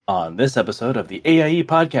On this episode of the AIE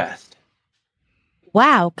podcast.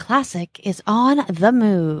 Wow, Classic is on the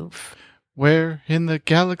move. Where in the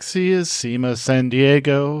galaxy is SEMA San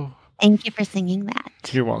Diego? Thank you for singing that.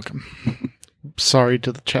 You're welcome. Sorry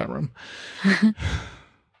to the chat room.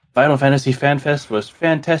 Final Fantasy FanFest was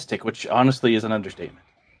fantastic, which honestly is an understatement.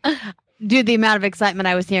 Dude, the amount of excitement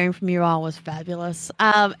I was hearing from you all was fabulous.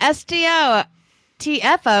 STO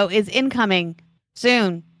TFO is incoming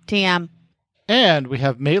soon, TM. And we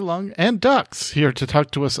have Mei Lung and Dux here to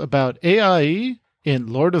talk to us about AIE in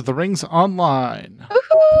Lord of the Rings Online.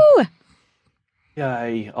 Woohoo!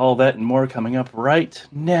 Yeah, all that and more coming up right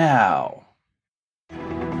now.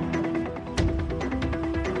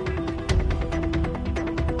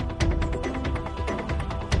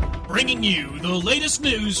 Bringing you the latest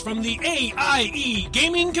news from the AIE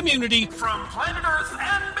gaming community from planet Earth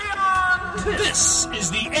and beyond. This is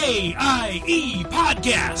the AIE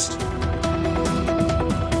Podcast.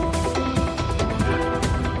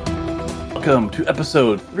 Welcome to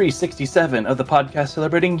episode 367 of the podcast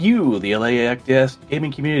celebrating you, the LAX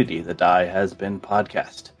gaming community. The Die Has Been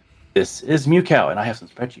podcast. This is Mewcow, and I have some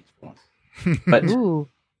spreadsheets for once. But to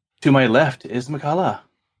my left is Makala.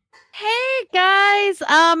 Hey guys,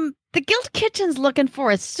 the Guild Kitchen's looking for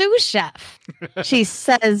a sous chef. She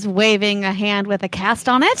says, waving a hand with a cast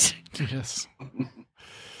on it. Yes.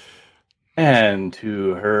 And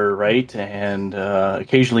to her right and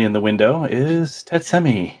occasionally in the window is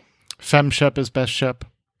Tetsemi. Femshep is best shep.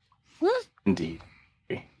 Indeed.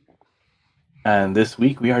 And this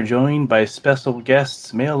week we are joined by special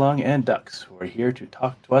guests Mei Lung and Dux, who are here to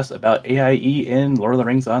talk to us about AIE in Lord of the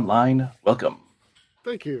Rings Online. Welcome.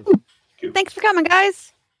 Thank you. Thanks for coming,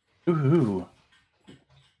 guys. Ooh.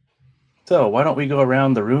 So why don't we go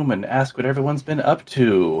around the room and ask what everyone's been up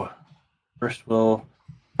to? First, we'll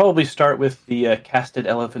probably start with the casted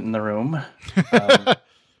elephant in the room.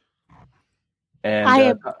 And I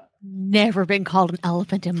have never been called an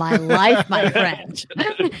elephant in my life, my friend.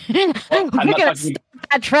 We're going to stop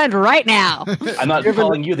that trend right now. I'm not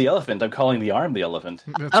calling you the elephant. I'm calling the arm the elephant.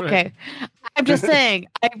 That's Okay. right. I'm just saying,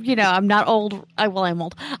 I'm not old. I'm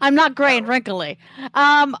old. I'm not gray and wrinkly.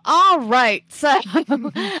 All right. So,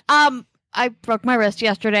 I broke my wrist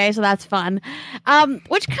yesterday, so that's fun.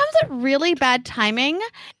 Which comes at really bad timing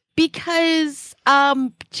because,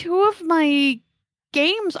 two of my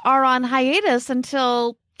games are on hiatus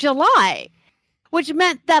until July, which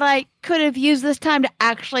meant that I could have used this time to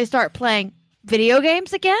actually start playing video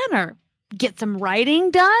games again or get some writing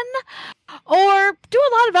done or do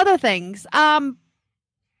a lot of other things. But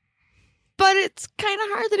it's kind of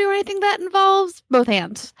hard to do anything that involves both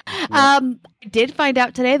hands. Yeah. I did find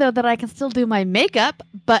out today, though, that I can still do my makeup,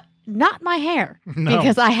 but not my hair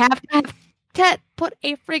because I have to have Tet put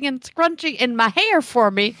a friggin' scrunchie in my hair for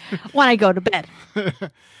me when I go to bed.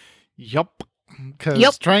 Yup.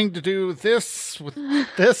 Because trying to do this with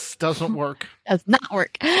this doesn't work. Does not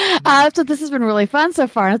work. So this has been really fun so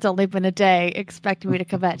far. It's only been a day. Expect me to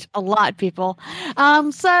kvetch a lot, people.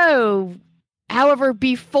 However,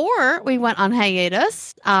 before we went on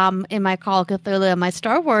hiatus, in my Call of Cthulhu and my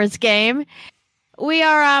Star Wars game, we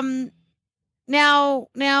are now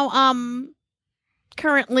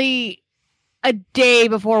currently a day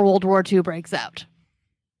before World War II breaks out.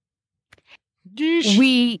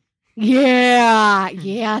 Yeesh.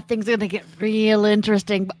 Yeah, things are going to get real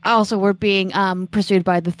interesting. But also, we're being pursued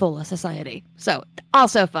by the Thula Society. So,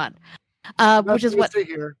 also fun. Which is what...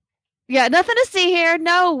 Here. Yeah, nothing to see here.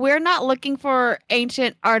 No, we're not looking for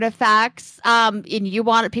ancient artifacts. And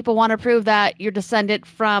people want to prove that you're descendant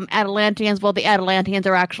from Atalanteans. Well, the Atalanteans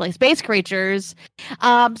are actually space creatures.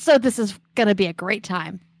 So this is going to be a great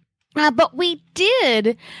time. But we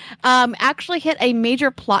did actually hit a major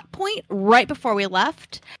plot point right before we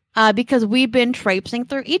left. Because we've been traipsing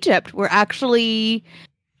through Egypt. We're actually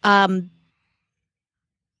in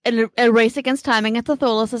a race against timing at the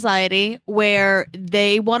Thula Society, where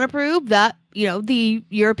they want to prove that, the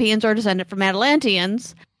Europeans are descended from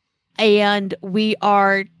Atalanteans, and we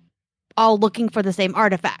are all looking for the same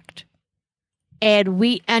artifact. And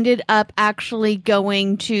we ended up actually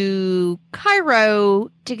going to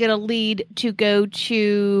Cairo to get a lead to go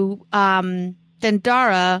to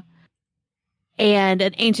Dendara, and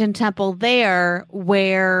an ancient temple there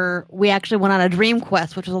where we actually went on a dream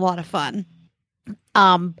quest, which was a lot of fun.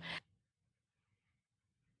 The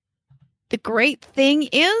great thing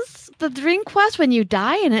is the dream quest, when you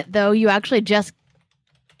die in it, though, you actually just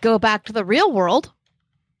go back to the real world.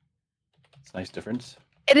 It's a nice difference.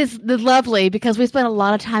 It is lovely because we spent a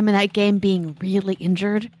lot of time in that game being really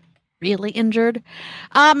injured.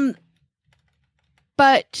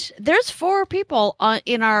 But there's 4 people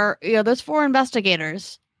in our, there's 4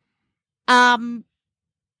 investigators Two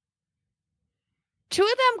of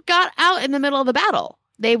them got out in the middle of the battle.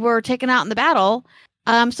 They were taken out in the battle.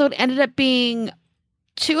 So it ended up being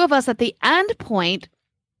two of us at the end point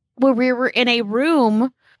where we were in a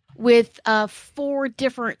room with 4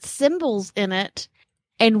 different symbols in it.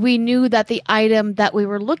 And we knew that the item that we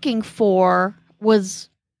were looking for was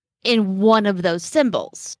in one of those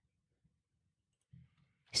symbols.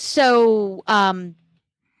 So, one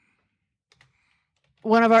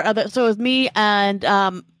of our other, so it was me and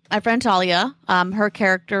my friend Talia, her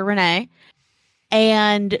character Renee,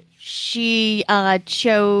 and she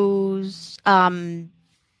chose.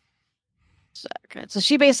 So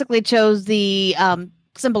she basically chose the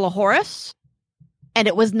symbol of Horus, and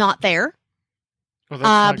it was not there. Well,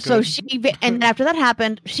 that's not So good. she, and after that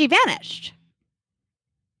happened, she vanished.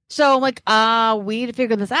 So I'm like, we need to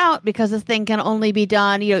figure this out because this thing can only be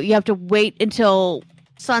done. You know, you have to wait until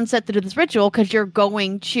sunset to do this ritual because you're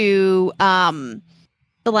going to the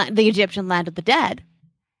Egyptian land of the dead.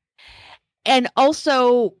 And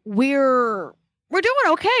also, we're doing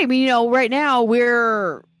okay. I mean, you know, right now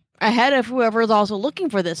we're ahead of whoever is also looking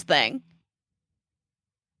for this thing.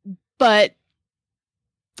 But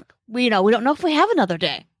we don't know if we have another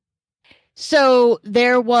day. So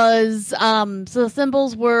there was, so the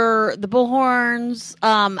symbols were the bullhorns,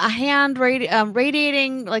 a hand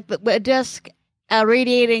radiating, like a disc,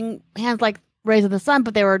 radiating hands like rays of the sun,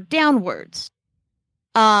 but they were downwards.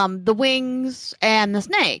 The wings and the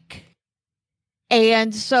snake.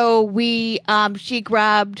 And so she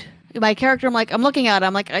grabbed my character. I'm like, I'm looking at it.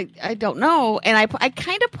 I'm like, I don't know. And I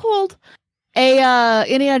kind of pulled a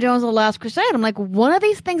Indiana Jones and the Last Crusade. I'm like, one of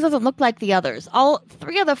these things doesn't look like the others. All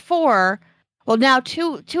 3 of the 4, well, now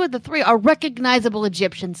two of the 3 are recognizable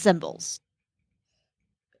Egyptian symbols.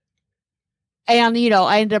 And, you know,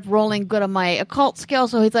 I ended up rolling good on my occult skill.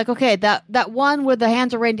 So he's like, okay, that one where the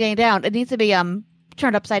hands are radiating down, it needs to be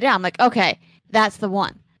turned upside down. I'm like, okay, that's the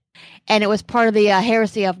one. And it was part of the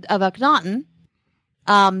heresy of Akhenaten,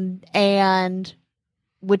 and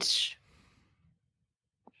which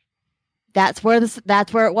that's where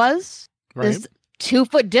it was. Right. This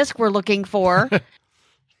 2-foot disc we're looking for.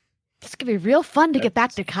 This could be real fun to get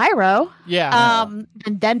back to Cairo. Yeah.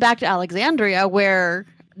 And then back to Alexandria where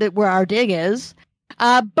our dig is.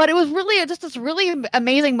 But it was really just this really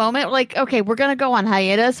amazing moment. Like, okay, we're gonna go on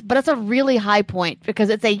hiatus, but it's a really high point because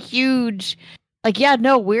it's a huge. Like, yeah,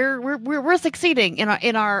 no, we're succeeding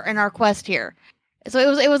in our quest here. So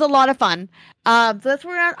it was a lot of fun. So that's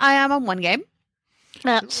where I am on one game.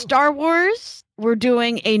 Star Wars, we're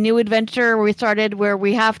doing a new adventure where we started where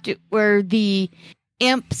the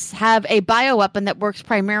imps have a bioweapon that works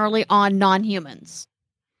primarily on non-humans.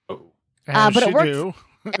 As but it you works.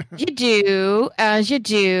 do. As you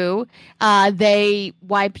do. They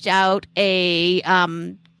wiped out a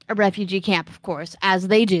refugee camp, of course, as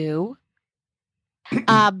they do.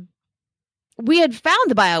 We had found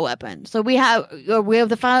the bioweapon, so we have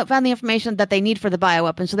found the information that they need for the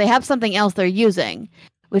bioweapon. So they have something else they're using.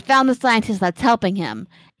 We found the scientist that's helping him,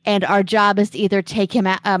 and our job is to either take him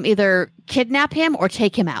out, either kidnap him or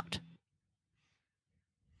take him out.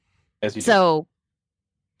 As you So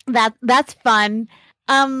that's fun.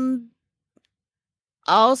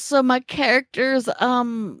 Also, my characters,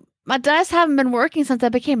 my dice haven't been working since I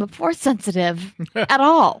became a force sensitive at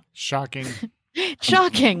all. Shocking.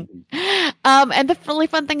 Shocking. And the really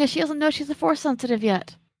fun thing is she doesn't know she's a force sensitive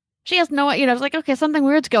yet. She has no, it's like, okay, something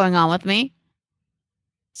weird's going on with me.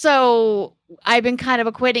 So I've been kind of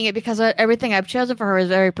equating it because everything I've chosen for her is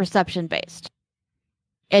very perception based.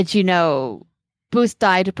 It's, boost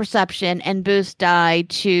die to perception and boost die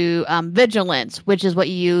to vigilance, which is what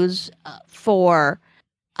you use for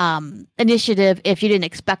initiative if you didn't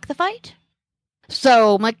expect the fight.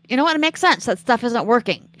 So I'm like, you know what? It makes sense. That stuff isn't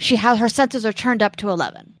working. Her senses are turned up to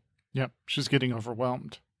 11. Yep. She's getting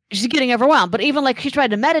overwhelmed. She's getting overwhelmed. But even like she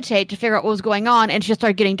tried to meditate to figure out what was going on, and she just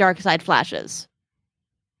started getting dark side flashes.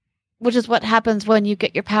 Which is what happens when you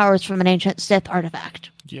get your powers from an ancient Sith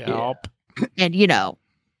artifact. Yep. And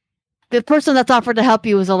the person that's offered to help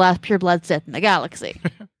you is the last pureblood Sith in the galaxy.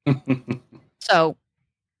 So,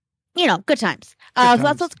 good times. So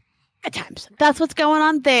that's what's good times. That's what's going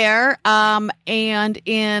on there. And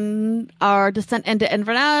in our descent into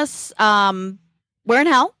Inverness, we're in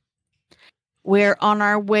hell. We're on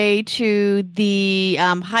our way to the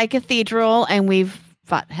High Cathedral, and we've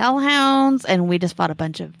fought hellhounds, and we just fought a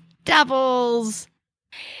bunch of devils.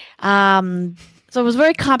 So it was a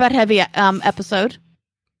very combat heavy episode.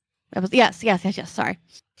 Yes. Sorry,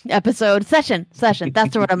 episode session.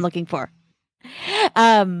 That's what I'm looking for.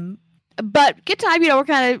 But good time, we're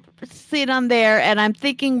kind of sitting on there, and I'm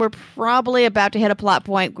thinking we're probably about to hit a plot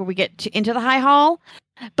point where we get into the High Hall.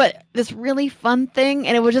 But this really fun thing,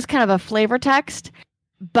 and it was just kind of a flavor text,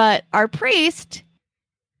 but our priest,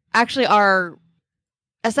 actually our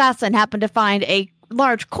assassin, happened to find a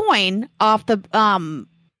large coin off the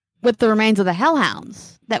with the remains of the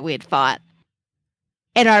hellhounds that we had fought.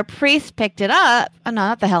 And our priest picked it up. Oh, no,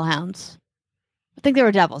 not the hellhounds. I think they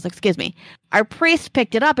were devils. Excuse me. Our priest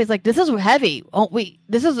picked it up. He's like, "This is heavy. Oh,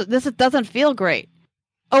 this doesn't feel great.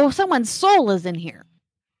 Oh, someone's soul is in here.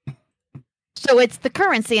 So it's the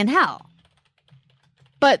currency in hell."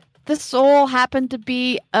 But the soul happened to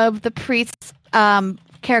be of the priest's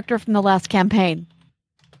character from the last campaign.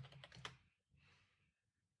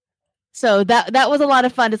 So that was a lot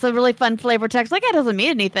of fun. It's a really fun flavor text. Like, it doesn't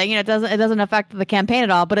mean anything. It doesn't affect the campaign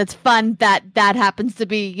at all. But it's fun that happens to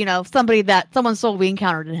be someone's soul we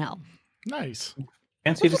encountered in hell. Nice.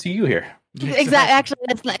 Fancy to see you here. Exactly. Actually,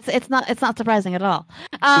 it's not surprising at all.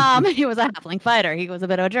 He was a halfling fighter. He was a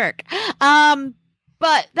bit of a jerk.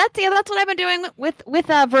 But that's what I've been doing with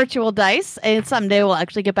virtual dice. And someday we'll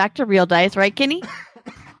actually get back to real dice, right, Kenny?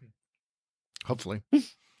 Hopefully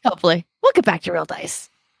we'll get back to real dice.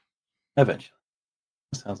 Eventually.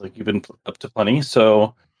 Sounds like you've been up to plenty,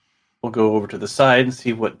 so we'll go over to the side and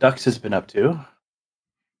see what Dux has been up to.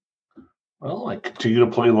 Well, I continue to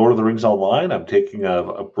play Lord of the Rings Online. I'm taking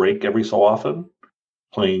a break every so often,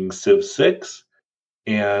 playing Civ 6,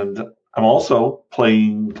 and I'm also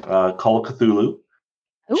playing Call of Cthulhu.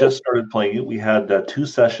 Ooh. Just started playing it. We had 2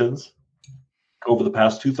 sessions over the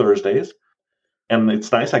past 2 Thursdays, and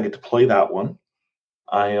it's nice. I get to play that one.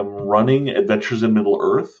 I am running Adventures in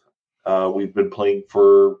Middle-earth. We've been playing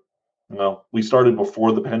we started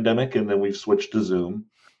before the pandemic, and then we've switched to Zoom.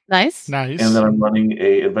 Nice. And then I'm running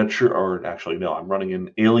I'm running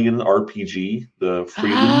an Alien RPG, the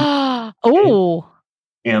Freely. Oh.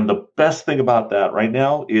 And the best thing about that right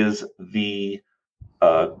now is the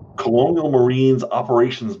Colonial Marines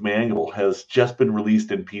Operations Manual has just been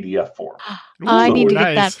released in PDF form. I need to nice.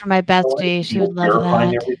 get that for my bestie. She would love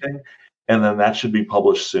verifying that. everything, and then that should be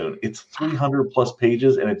published soon. It's 300 plus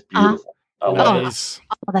pages, and it's beautiful. I love it. Nice.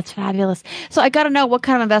 Oh, that's fabulous. So I got to know, what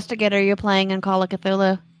kind of investigator you're playing in Call of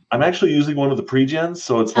Cthulhu? I'm actually using one of the pre-gens,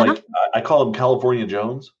 so it's like I call him California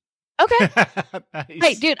Jones. Okay. Nice.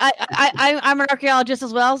 Hey, dude, I'm an archaeologist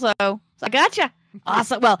as well, so I gotcha.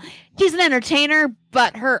 Awesome. Well, he's an entertainer,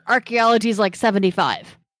 but her archaeology is like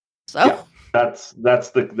 75. So Yeah, that's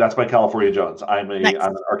my California Jones. I'm an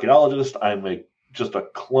archaeologist. I'm just a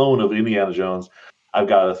clone of Indiana Jones. I've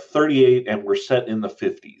got a 38, and we're set in the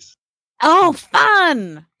 50s. Oh,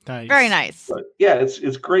 fun! Nice. Very nice. But yeah,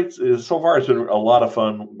 it's great. So far, it's been a lot of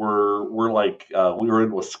fun. We're like we were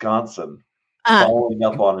in Wisconsin, following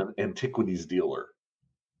up on an antiquities dealer.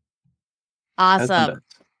 Awesome.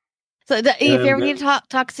 So if you ever need to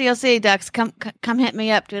talk COC, Dux, come hit me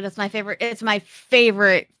up, dude. It's my favorite. It's my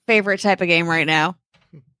favorite type of game right now.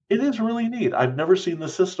 It is really neat. I've never seen the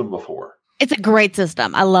system before. It's a great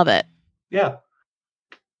system. I love it. Yeah.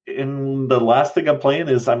 And the last thing I'm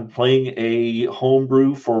playing a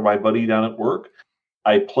homebrew for my buddy down at work.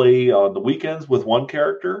 I play on the weekends with one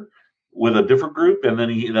character with a different group, and then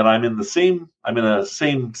I'm in a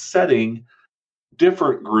same setting,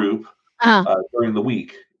 different group during the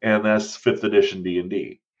week, and that's 5th edition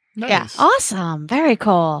D&D. Nice. Yeah, awesome. Very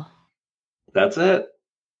cool. That's it.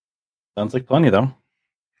 Sounds like plenty, though.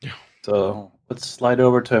 Yeah. So let's slide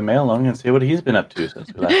over to Mailung and see what he's been up to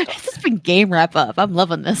since we last talked. This has been game wrap up. I'm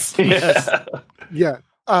loving this. Yes. Yeah.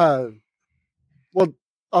 Well,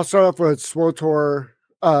 I'll start off with SWTOR.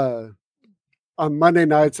 On Monday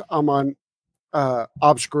nights, I'm on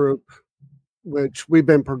Ops Group, which we've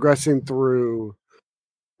been progressing through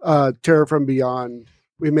Terror from Beyond.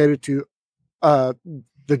 We made it to the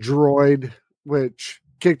droid, which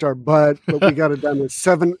kicked our butt, but we got it down to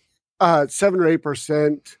 7 or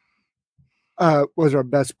 8%. Was our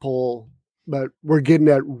best pull, but we're getting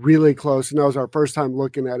that really close, and that was our first time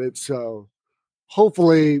looking at it. So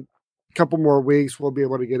hopefully a couple more weeks we'll be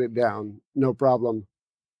able to get it down, no problem.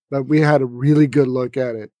 But we had a really good look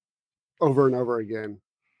at it over and over again.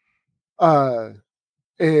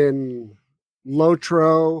 In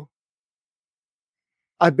Lotro,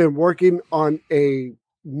 I've been working on a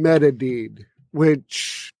meta deed,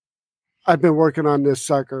 which I've been working on this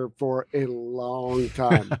sucker for a long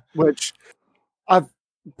time, which I've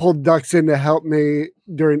pulled Dux in to help me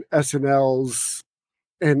during SNLs,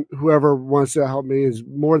 and whoever wants to help me is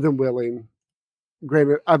more than willing.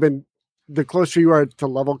 Granted, the closer you are to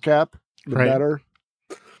level cap, the better.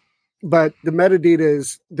 But the meta deed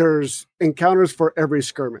is there's encounters for every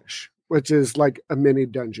skirmish, which is like a mini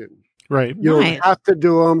dungeon. Right. You Nice. don't have to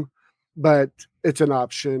do them, but it's an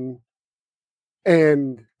option.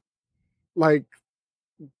 And like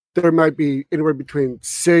there might be anywhere between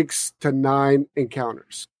 6 to 9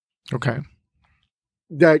 encounters Okay.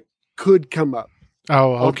 that could come up.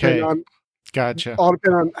 Oh, All okay. depending Gotcha. all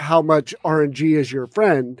depend on how much RNG is your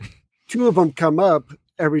friend. 2 of them come up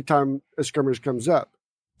every time a skirmish comes up.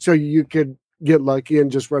 So you could get lucky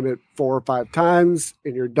and just run it 4 or 5 times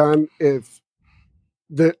and you're done if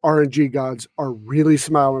the RNG gods are really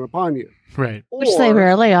smiling upon you. Right. Which they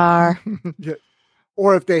rarely are.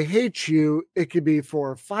 Or if they hate you, it could be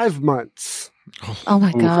for 5 months. Oh my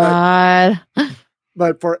Oof. God.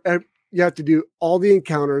 But you have to do all the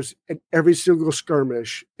encounters and every single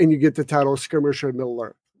skirmish, and you get the title Skirmisher of Middle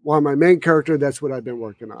Earth. Well, my main character, that's what I've been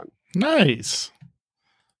working on. Nice.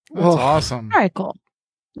 That's Well, awesome. Very cool.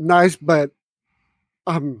 Nice, but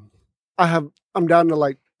I'm down to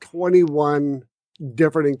like 21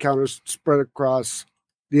 different encounters spread across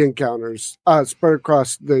the encounters, spread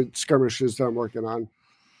across the skirmishes that I'm working on.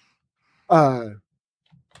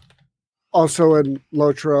 Also in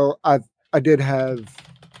Lotro, I did have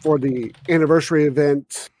for the anniversary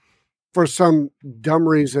event, for some dumb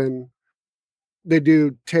reason, they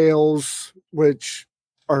do tales, which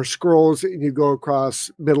are scrolls, and you go across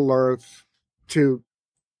Middle Earth to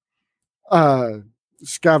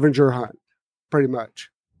scavenger hunt, pretty much.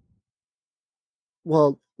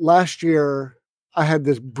 Well, last year I had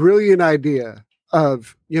this brilliant idea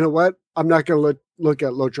of, you know what? I'm not going to look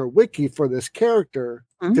at Lotro Wiki for this character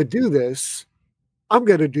to do this. I'm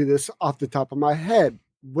going to do this off the top of my head.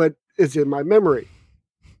 What is in my memory?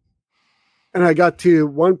 And I got to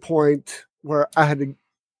one point where it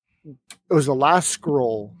was the last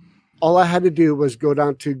scroll. All I had to do was go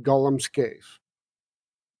down to Golem's Cave,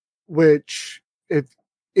 which if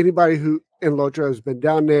anybody who in Lotro has been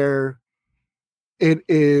down there, it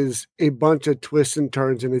is a bunch of twists and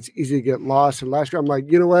turns and it's easy to get lost. And last year I'm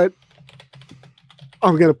like, you know what?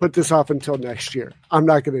 I'm going to put this off until next year. I'm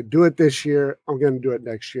not going to do it this year. I'm going to do it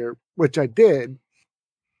next year, which I did.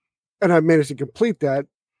 And I managed to complete that.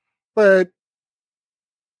 But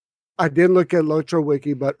I didn't look at Lotro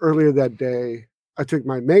Wiki, but earlier that day, I took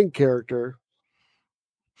my main character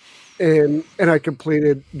and I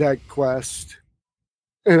completed that quest.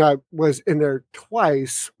 And I was in there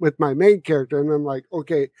twice with my main character. And I'm like,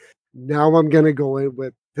 okay, now I'm going to go in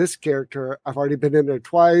with this character. I've already been in there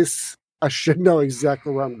twice. I should know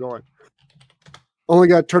exactly where I'm going. Only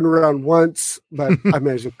got turned around once, but I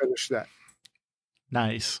managed to finish that.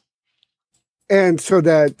 Nice. And so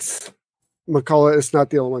that's McCullough is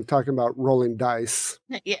not the only one talking about rolling dice.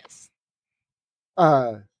 Yes.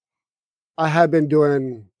 I have been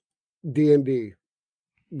doing D&D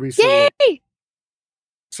recently. Yay!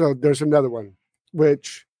 So there's another one,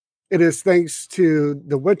 which it is thanks to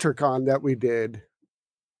the WinterCon that we did.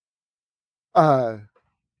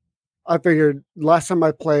 I figured last time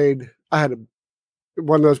I played, I had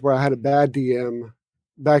one of those where I had a bad DM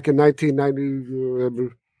back in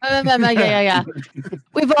 1990. Yeah.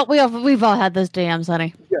 We've all had those DMs,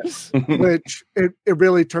 honey. Yes, which it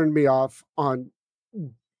really turned me off on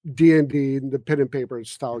D&D, the pen and paper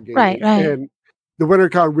style game. Right. And the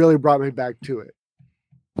WinterCon really brought me back to it.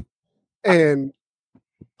 And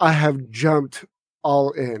I have jumped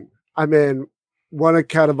all in. I'm in one of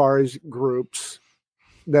Cadavari's groups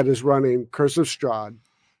that is running Curse of Strahd.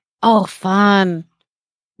 Oh, fun.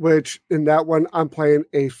 Which in that one, I'm playing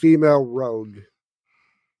a female rogue.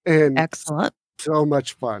 And Excellent. so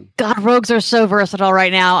much fun. God, rogues are so versatile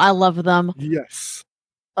right now. I love them. Yes.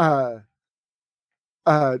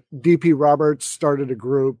 DP Roberts started a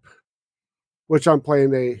group, which I'm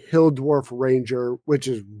playing a Hill Dwarf Ranger, which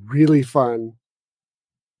is really fun.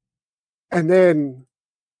 And then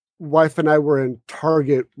wife and I were in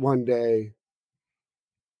Target one day.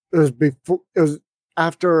 It was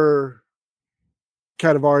after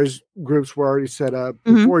Cadavari's groups were already set up,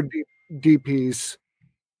 before DPs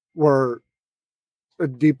were.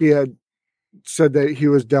 DP had said that he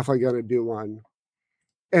was definitely going to do one,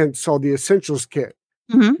 and saw the essentials kit.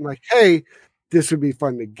 I'm like, hey, this would be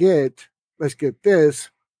fun to get. Let's get this.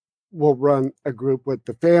 We'll run a group with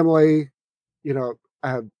the family. You know, I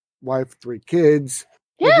have wife, 3 kids.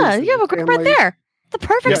 Yeah, you have a group right there. The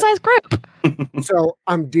perfect size group. So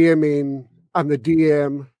I'm DMing. I'm the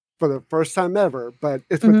DM for the first time ever, but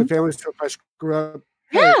it's with the family. So if I screw up,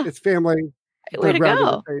 hey, it's family. Way to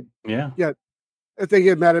go. Yeah. If they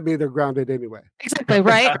get mad at me, they're grounded anyway. Exactly,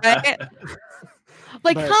 right?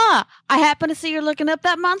 Like, I happen to see you're looking up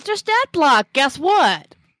that monster stat block. Guess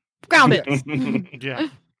what? Grounded. Yeah.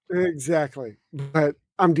 Exactly. But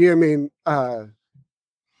I'm DMing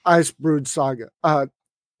Ice Brood Saga.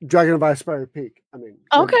 Dragon of Ice-Fire Peak. I mean,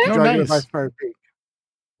 Okay. Oh, Dragon nice. of Ice-Fire Peak,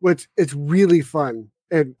 which it's really fun.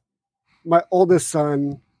 And my oldest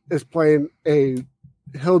son is playing a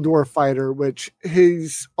Hill Dwarf fighter, which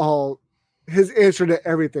his answer to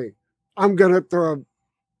everything. I'm gonna throw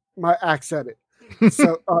my axe at it.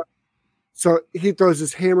 So he throws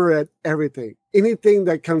his hammer at everything. Anything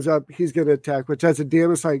that comes up, he's gonna attack. Which as a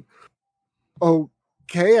DM, it's like,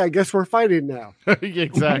 okay, I guess we're fighting now.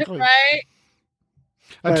 Exactly. Right?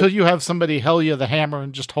 Until you have somebody hell you the hammer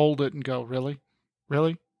and just hold it and go, really?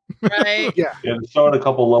 Really? Right. Yeah. And throw in a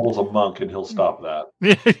couple levels of monk, and he'll stop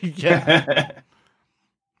that. Yeah.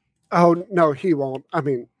 Oh no, he won't. I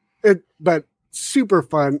mean, but super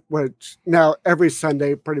fun. Which now every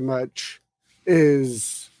Sunday, pretty much,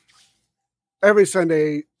 is every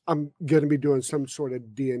Sunday. I'm gonna be doing some sort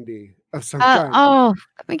of D&D of some kind. Oh,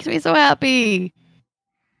 that makes me so happy.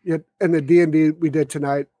 Yeah, and the D&D we did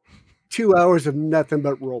tonight, 2 hours of nothing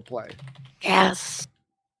but role play. Yes.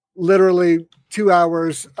 Literally 2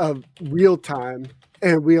 hours of real time,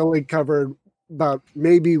 and we only covered about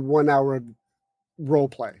maybe 1 hour of role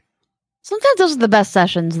play. Sometimes those are the best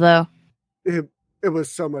sessions, though. It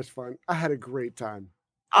was so much fun. I had a great time.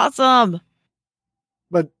 Awesome.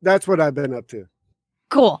 But that's what I've been up to.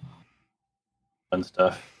 Cool. Fun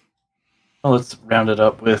stuff. Well, let's round it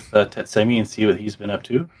up with Tetsemi and see what he's been up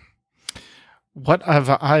to. What have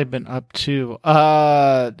I been up to?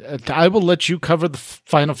 I will let you cover the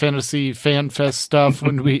Final Fantasy Fan Fest stuff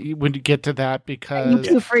when we get to that, You because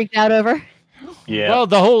too freaked out over. Yeah. well,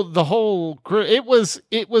 the whole it was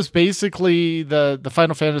basically the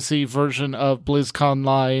Final Fantasy version of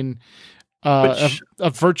BlizzConline, Which a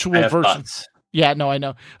virtual I have version. thoughts. Yeah, no, I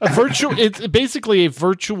know. It's basically a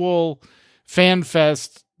virtual fan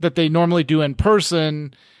fest that they normally do in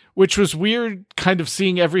person, which was weird kind of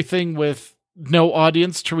seeing everything with no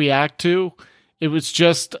audience to react to. It was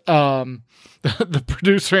just the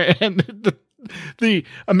producer and the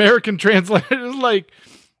American translator is like,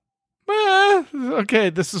 okay,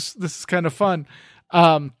 this is kind of fun.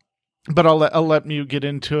 But I'll let you get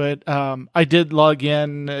into it. I did log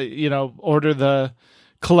in, order the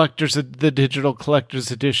digital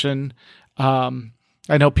collector's edition.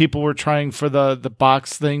 I know people were trying for the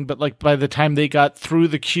box thing, but like by the time they got through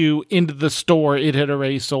the queue into the store, it had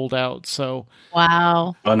already sold out. So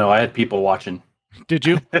Wow. Oh no, I had people watching. did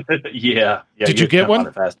you? Yeah. Did you get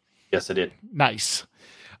one? Fast. Yes, I did. Nice.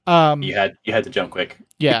 You had to jump quick.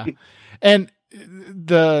 Yeah. And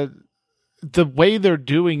the way they're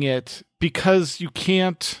doing it, because you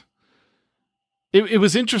can't, it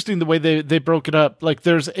was interesting the way they broke it up. Like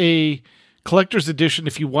there's a collector's edition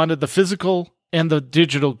if you wanted the physical and the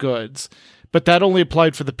digital goods, but that only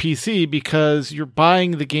applied for the PC because you're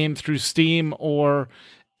buying the game through Steam or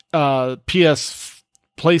PlayStation,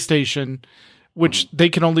 which they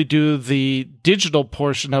can only do the digital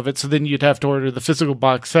portion of it. So then you'd have to order the physical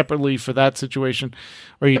box separately for that situation,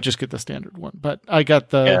 or you just get the standard one. But I got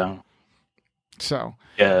the... Yeah. So...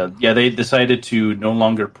 Yeah, they decided to no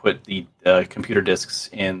longer put the computer discs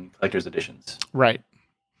in collector's editions. Right.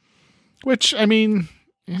 Which, I mean,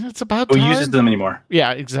 it's about Who time. uses them anymore?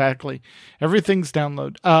 Yeah, exactly. Everything's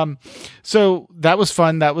download. So that was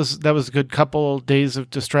fun. That was a good couple days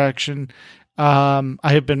of distraction. I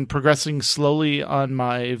have been progressing slowly on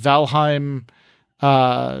my Valheim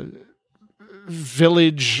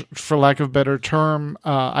village, for lack of a better term.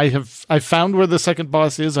 I found where the second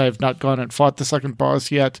boss is. I have not gone and fought the second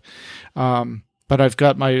boss yet. But I've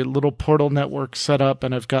got my little portal network set up,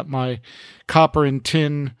 and I've got my copper and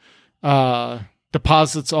tin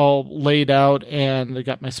deposits all laid out, and I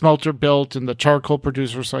got my smelter built and the charcoal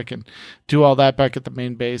producer, so I can do all that back at the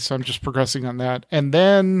main base. So I'm just progressing on that. And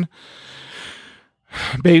then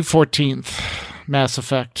May 14th, Mass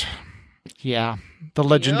Effect. Yeah. The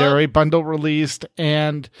Legendary bundle released,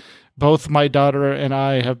 and both my daughter and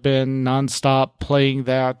I have been nonstop playing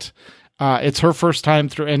that. It's her first time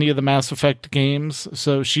through any of the Mass Effect games,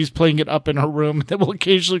 so she's playing it up in her room. Then we'll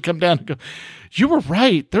occasionally come down and go, "You were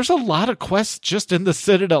right. There's a lot of quests just in the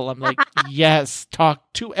Citadel." I'm like, "Yes,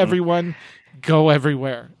 talk to everyone, go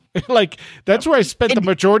everywhere." Like, that's where I spent the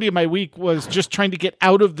majority of my week, was just trying to get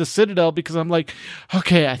out of the Citadel, because I'm like,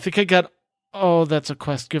 okay, I think I got... Oh, that's a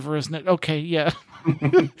quest giver, isn't it? Okay, yeah.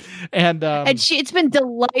 And it's been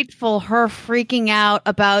delightful, her freaking out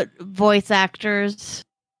about voice actors.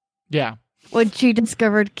 Yeah. When she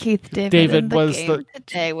discovered Keith David in the was game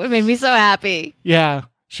today, it made me so happy. Yeah,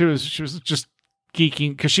 she was just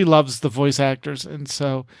geeking because she loves the voice actors, and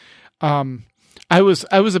so I was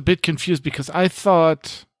a bit confused because I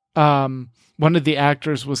thought one of the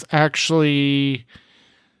actors was actually...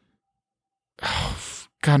 Oh,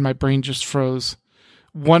 God, my brain just froze.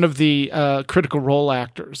 one of the Critical Role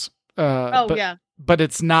actors. But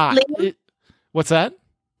it's not. What's that?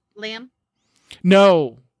 Liam?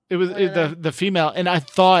 No, it was the female, and I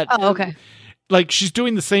thought, okay, like she's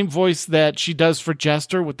doing the same voice that she does for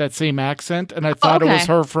Jester with that same accent, and I thought it was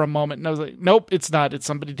her for a moment, and I was like, nope, it's not. It's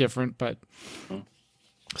somebody different. But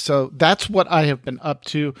so that's what I have been up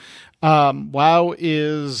to. WoW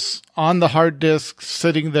is on the hard disk,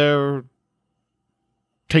 sitting there,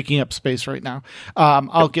 taking up space right now.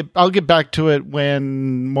 I'll get back to it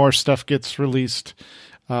when more stuff gets released.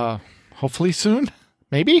 Hopefully soon,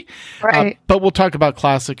 maybe. Right. But we'll talk about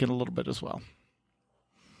Classic in a little bit as well.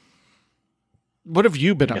 What have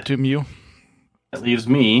you been up to, Mew? That leaves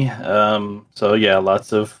me. So yeah,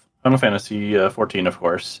 lots of Final Fantasy 14, of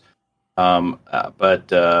course.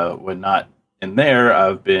 But when not in there,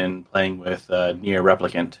 I've been playing with Nier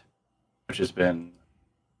Replicant, which has been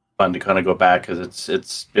fun to kind of go back because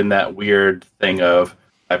it's been that weird thing of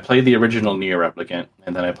I played the original Nier Replicant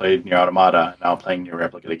and then I played Nier Automata. Now I'm playing Nier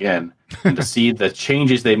Replicant again, and to see the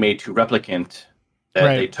changes they made to Replicant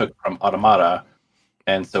that they took from Automata.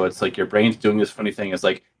 And so it's like your brain's doing this funny thing. It's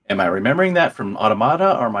like, am I remembering that from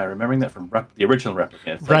Automata or am I remembering that from the original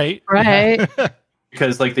Replicant? Right.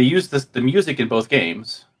 Because like they used the music in both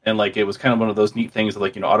games, and like it was kind of one of those neat things.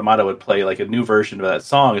 Like Automata would play like a new version of that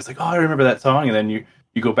song. It's like, oh, I remember that song, and then you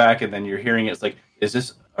go back and then you're hearing it. It's like, is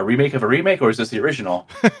this a remake of a remake or is this the original?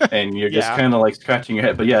 And you're just kind of like scratching your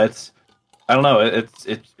head. But yeah, I don't know.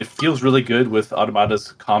 It feels really good with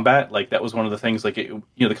Automata's combat. Like that was one of the things. Like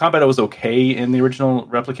the combat was okay in the original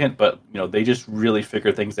Replicant, but they just really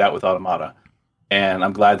figured things out with Automata, and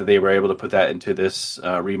I'm glad that they were able to put that into this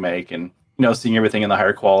remake, and seeing everything in the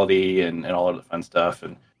higher quality and all of the fun stuff.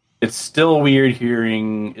 And it's still weird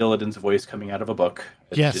hearing Illidan's voice coming out of a book.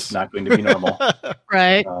 It's just not going to be normal,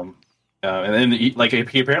 right? And then he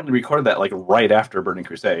apparently recorded that like right after Burning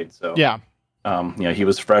Crusade. So he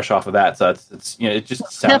was fresh off of that. So it's it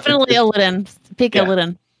just sounds definitely Illidan, peak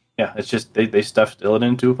Illidan. Yeah, it's just they stuffed Illidan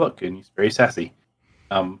into a book, and he's very sassy.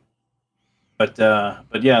 But yeah,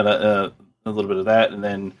 a little bit of that, and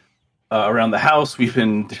then around the house we've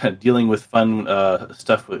been dealing with fun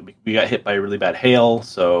stuff. We got hit by really bad hail,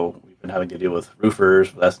 so we've been having to deal with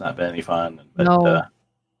roofers. But that's not been any fun.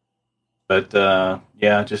 But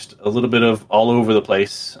yeah, just a little bit of all over the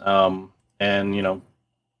place, and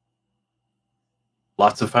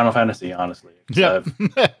lots of Final Fantasy, honestly. Yeah.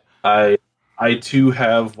 I too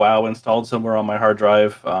have WoW installed somewhere on my hard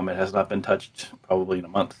drive. It has not been touched probably in a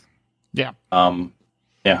month. Yeah.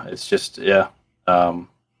 Yeah, it's just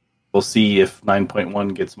we'll see if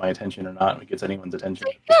 9.1 gets my attention or not. If it gets anyone's attention.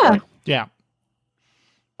 Yeah.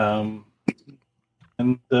 And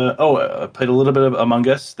I played a little bit of Among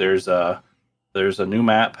Us. There's a new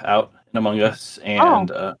map out in Among Us,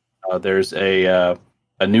 and there's a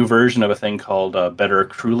new version of a thing called Better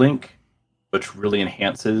Crew Link, which really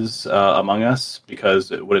enhances Among Us,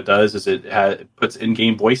 because what it does is it puts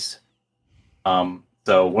in-game voice.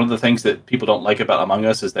 So one of the things that people don't like about Among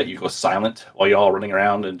Us is that you go silent while you're all running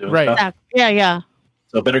around and doing stuff. Yeah.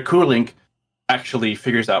 So Better Crew Link actually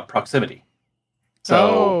figures out proximity.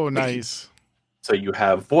 So nice. So you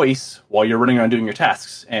have voice while you're running around doing your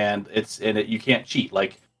tasks, and you can't cheat.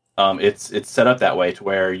 Like it's set up that way to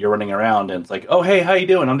where you're running around and it's like, oh hey, how you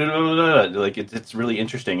doing? I'm doing blah, blah, blah. Like it's really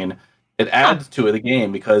interesting, and it adds to the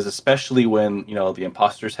game, because especially when the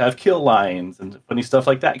imposters have kill lines and funny stuff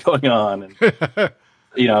like that going on, and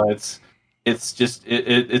it's just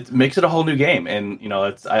it makes it a whole new game, and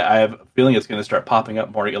I have a feeling it's going to start popping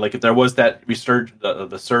up more. Like if there was that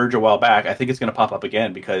the surge a while back, I think it's going to pop up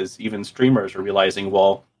again, because even streamers are realizing,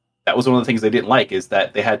 well, that was one of the things they didn't like, is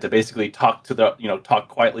that they had to basically talk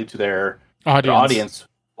quietly to their audience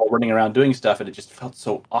while running around doing stuff, and it just felt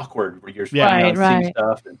so awkward where you're running around seeing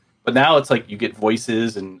stuff. But now it's like you get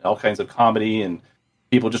voices and all kinds of comedy and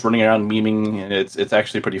people just running around memeing, and it's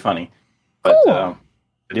actually pretty funny. But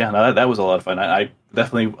yeah, no, that was a lot of fun. I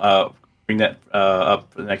definitely bring that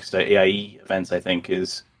up next to AIE events. I think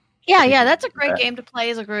is that's a great game to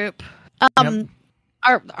play as a group.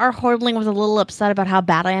 Our Hordling was a little upset about how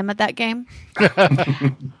bad I am at that game.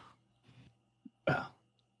 Well,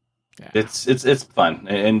 it's fun,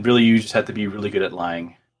 and really you just have to be really good at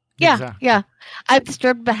lying. Yeah. I'm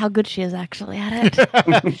disturbed about how good she is actually at it.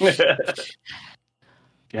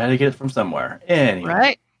 Gotta get it from somewhere. Anyway.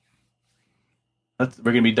 Right.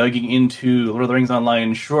 We're going to be digging into Lord of the Rings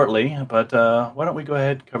Online shortly, but why don't we go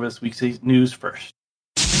ahead and cover this week's news first?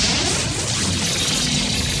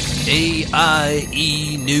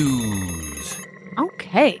 AIE News.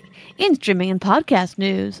 Okay. In streaming and podcast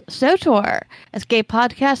news, SOTOR, Escape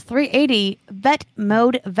Podcast 380, Vet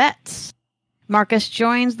Mode Vets. Marcus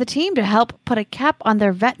joins the team to help put a cap on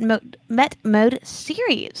their Met Mode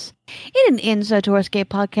series. In an Inso Tourscape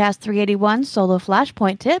Podcast 381 Solo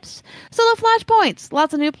Flashpoint tips. Solo Flashpoints!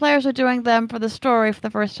 Lots of new players are doing them for the story for the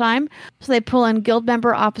first time, so they pull in guild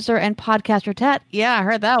member, officer, and podcaster Tet. Yeah, I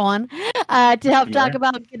heard that one. To help talk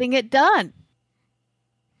about getting it done.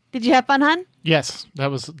 Did you have fun, hon? Yes, that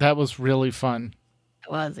was really fun.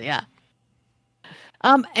 It was, yeah.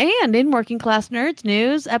 And in Working Class Nerds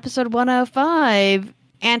news, episode 105,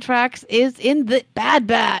 Anthrax is in the Bad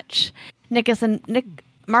Batch. Marcus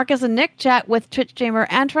and Nick chat with Twitch streamer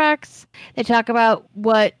Anthrax. They talk about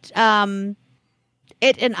what it and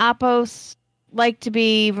Apos like to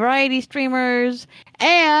be variety streamers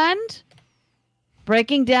and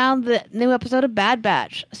breaking down the new episode of Bad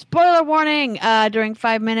Batch. Spoiler warning during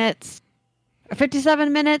 5 minutes, or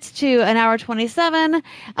 57 minutes to an hour 27.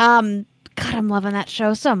 God, I'm loving that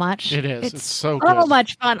show so much. It is. It's so good. So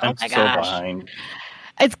much fun. I'm my so gosh. behind.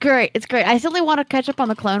 It's great. It's great. I certainly want to catch up on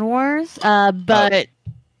the Clone Wars, but...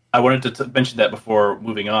 I wanted to mention that before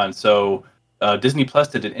moving on. So Disney Plus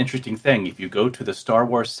did an interesting thing. If you go to the Star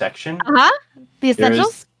Wars section... The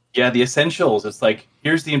Essentials? The Essentials. It's like,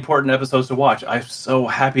 here's the important episodes to watch. I'm so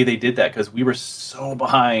happy they did that because we were so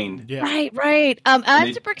behind. Yeah. Right.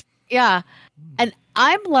 I'm super... Yeah. And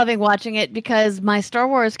I'm loving watching it because my Star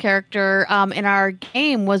Wars character in our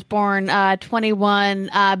game was born 21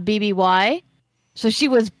 BBY. So she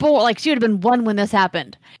was born, like, she would have been 1 when this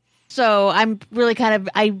happened. So I'm really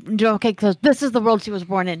okay, because this is the world she was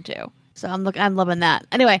born into. So I'm loving that.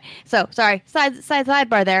 Anyway, so sorry,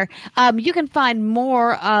 sidebar there. You can find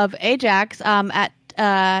more of Ajax at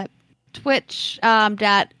Twitch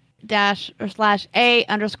 /a_.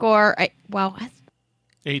 Wow.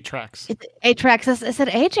 Atrax. It's Atrax. It said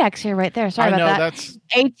Ajax here, right there. Sorry about that. That's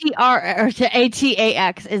ATR or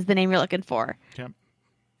ATAX is the name you're looking for. Yep.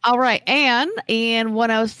 All right, and in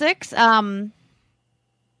 106,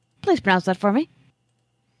 please pronounce that for me.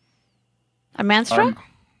 Armanstra?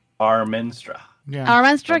 Armenstra. Yeah.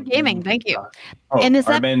 Armanstra Gaming, thank you.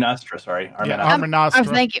 Armenastra, sorry. Armenastra.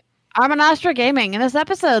 Thank you. Armenastra Gaming. In this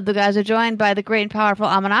episode, the guys are joined by the great and powerful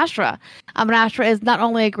Armenastra. Armenastra is not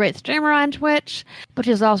only a great streamer on Twitch, but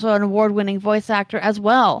she's also an award-winning voice actor as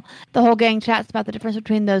well. The whole gang chats about the difference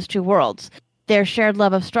between those two worlds. Their shared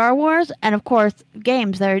love of Star Wars, and of course,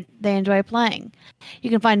 games they enjoy playing. You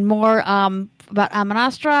can find more about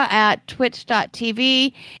Armenastra at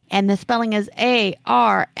twitch.tv, and the spelling is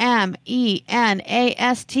ARMENASTRA.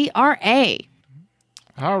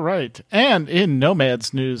 All right. And in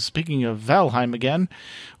Nomads news, speaking of Valheim again,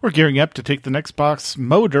 we're gearing up to take the next box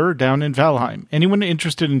motor down in Valheim. Anyone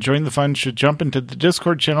interested in joining the fun should jump into the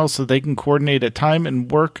Discord channel so they can coordinate a time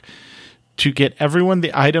and work to get everyone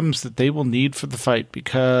the items that they will need for the fight,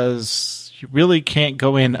 because you really can't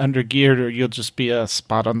go in under-geared or you'll just be a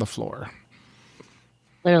spot on the floor.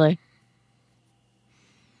 Clearly.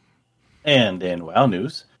 And in WoW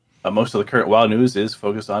news, most of the current WoW news is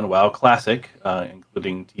focused on WoW Classic,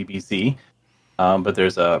 including TBC. But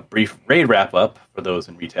there's a brief raid wrap-up for those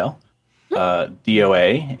in retail.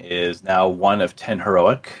 DOA is now 1 of 10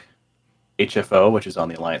 heroic. HFO, which is on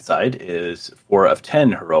the Alliance side, is 4 of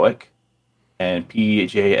 10 heroic. And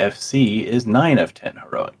PJFC is 9 of 10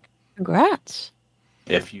 heroic. Congrats.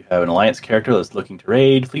 If you have an Alliance character that's looking to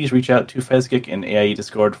raid, please reach out to Fezgik in AIE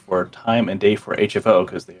Discord for time and day for HFO,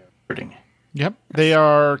 because they are recruiting. Yep, they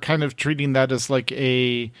are kind of treating that as like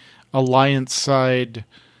a Alliance side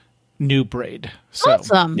new braid. So,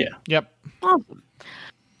 awesome. Yeah. Yep. Awesome.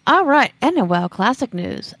 All right, and in WoW Classic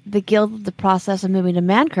news, the guild is the process of moving to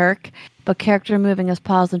Mankirk, but character moving is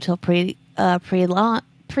paused until pre-patch.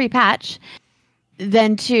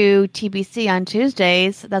 Then to TBC on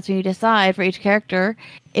Tuesdays. That's when you decide for each character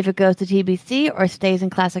if it goes to TBC or stays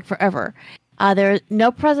in Classic forever. There is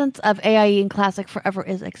no presence of AIE in Classic forever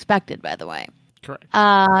is expected, by the way. Correct.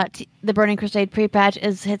 The Burning Crusade pre-patch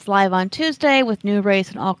hits live on Tuesday with new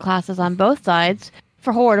race and all classes on both sides.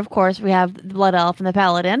 For Horde, of course, we have the Blood Elf and the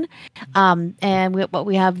Paladin. And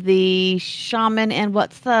we have the Shaman and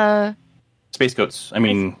what's the... Space Goats. I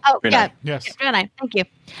mean, yeah. Yes. Draenei, thank you.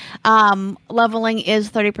 Leveling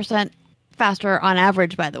is 30% faster on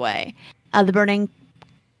average, by the way. The Burning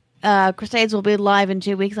Crusades will be live in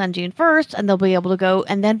 2 weeks on June 1st, and they'll be able to go,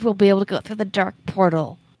 and then we'll be able to go through the Dark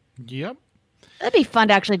Portal. Yep. That'd be fun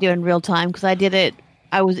to actually do in real time, because I did it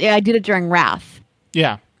during Wrath.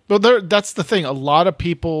 Yeah. Well, that's the thing. A lot of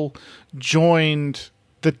people joined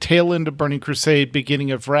the tail end of Burning Crusade,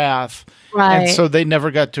 beginning of Wrath. Right. And so they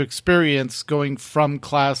never got to experience going from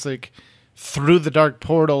Classic through the Dark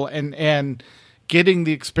Portal and getting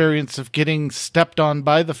the experience of getting stepped on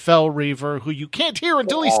by the Fell Reaver, who you can't hear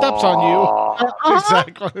until he steps on you.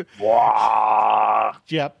 Exactly.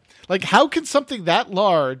 Yep. Like, how can something that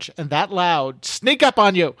large and that loud sneak up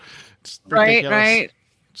on you? It's ridiculous. Right.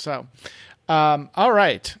 So, all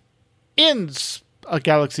right. In a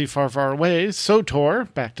galaxy far, far away,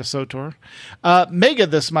 SOTOR, back to SOTOR. Mega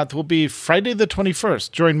this month will be Friday the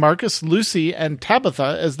 21st. Join Marcus, Lucy, and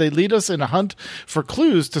Tabitha as they lead us in a hunt for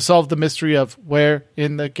clues to solve the mystery of where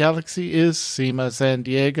in the galaxy is Sema San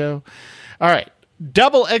Diego. All right.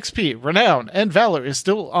 Double XP, Renown, and Valor is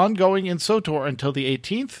still ongoing in SOTOR until the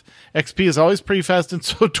 18th. XP is always pretty fast in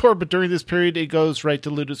SOTOR, but during this period, it goes right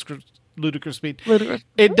to ludicrous speed.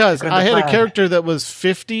 It does. I had a character that was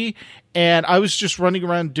 50, and I was just running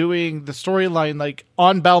around doing the storyline like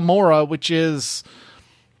on Balmora, which is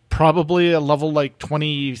probably a level like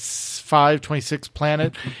 25, 26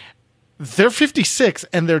 planet. They're 56,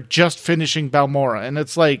 and they're just finishing Balmora. And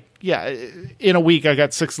it's like, yeah, in a week, I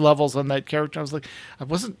got 6 levels on that character. I was like, I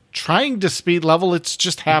wasn't trying to speed level. It's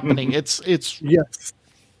just happening. It's Yes.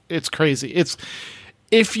 It's crazy. It's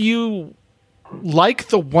if you like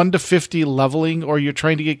the 1 to 50 leveling, or you're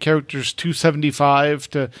trying to get characters 275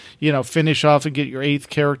 to, finish off and get your 8th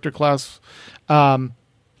character class. Now's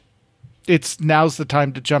the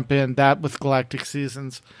time to jump in. That with Galactic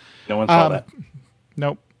Seasons. No one saw that.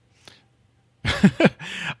 Nope.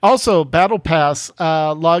 Also, Battle Pass,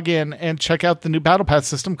 log in and check out the new Battle Pass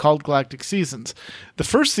system called Galactic Seasons. The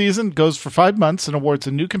first season goes for 5 months and awards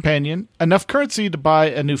a new companion, enough currency to buy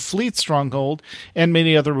a new fleet stronghold, and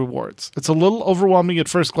many other rewards. It's a little overwhelming at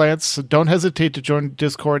first glance, so don't hesitate to join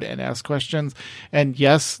Discord and ask questions. And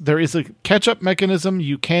yes, there is a catch-up mechanism.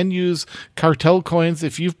 You can use cartel coins.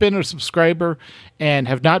 If you've been a subscriber and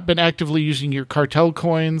have not been actively using your cartel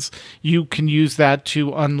coins, you can use that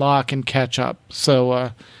to unlock and catch up.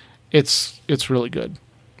 So it's really good.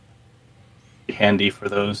 Handy for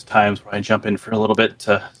those times where I jump in for a little bit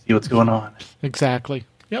to see what's going on. Exactly.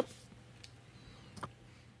 Yep.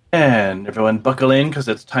 And everyone buckle in, because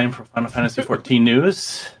it's time for Final Fantasy XIV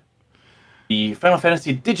news. The Final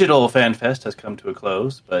Fantasy Digital Fan Fest has come to a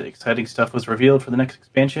close, but exciting stuff was revealed for the next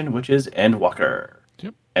expansion, which is Endwalker.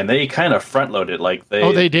 Yep. And they kind of front-loaded.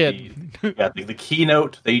 They did. The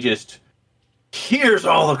keynote, they just, here's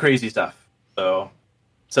all the crazy stuff. So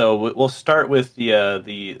we'll start with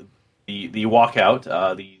the walkout.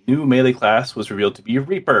 The new melee class was revealed to be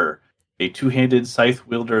Reaper, a two-handed scythe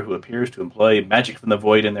wielder who appears to employ magic from the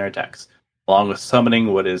void in their attacks, along with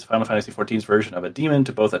summoning what is Final Fantasy XIV's version of a demon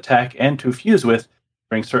to both attack and to fuse with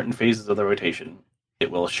during certain phases of the rotation.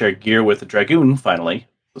 It will share gear with the Dragoon, finally,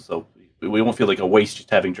 so we won't feel like a waste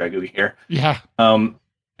just having Dragoon here. Yeah.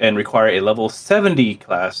 And require a level 70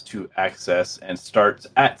 class to access, and starts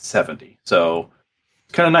at 70. So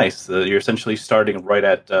it's kind of nice. You're essentially starting right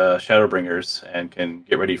at Shadowbringers and can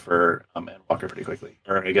get ready for Endwalker pretty quickly.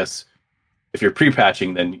 Or I guess if you're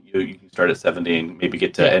pre-patching, then you can start at 70 and maybe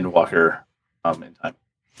get to Endwalker in time.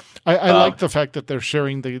 I like the fact that they're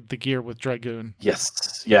sharing the gear with Dragoon.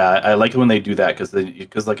 Yes. Yeah, I like it when they do that, because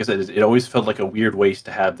like I said, it always felt like a weird waste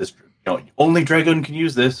to have this, only Dragoon can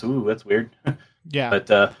use this. Ooh, that's weird. Yeah. But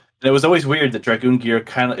and it was always weird that Dragoon gear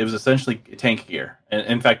it was essentially tank gear. And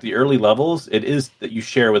in fact, the early levels, it is that you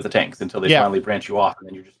share with the tanks until they finally branch you off, and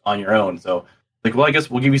then you're just on your own. So, well, I guess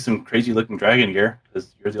we'll give you some crazy looking dragon gear,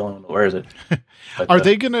 because you're the only one that wears it. But, Are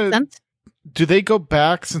they going to... Do they go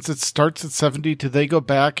back, since it starts at 70, do they go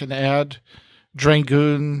back and add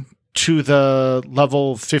Dragoon to the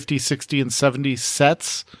level 50, 60, and 70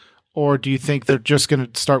 sets? Or do you think they're just going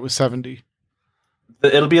to start with 70?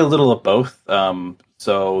 It'll be a little of both.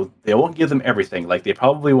 So they won't give them everything. Like, they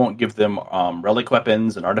probably won't give them relic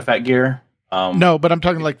weapons and artifact gear. No, but I'm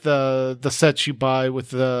talking like the sets you buy with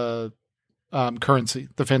the currency,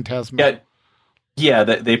 the Phantasma. Yeah,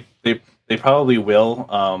 they probably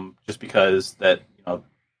will. Just because that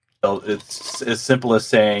it's as simple as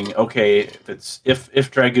saying, okay, if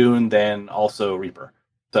Dragoon, then also Reaper.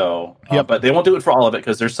 So, but they won't do it for all of it,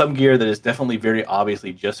 because there's some gear that is definitely very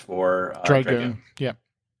obviously just for Dragoon. Yeah.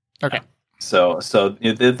 Okay. So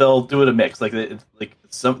they'll do it a mix, like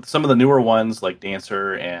some of the newer ones, like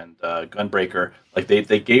Dancer and Gunbreaker, like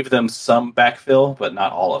they gave them some backfill, but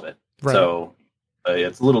not all of it. Right. So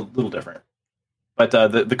it's a little different. But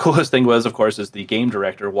the coolest thing was, of course, is the game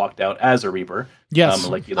director walked out as a Reaper. Yes,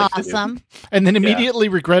 like he likes awesome. to do. And then immediately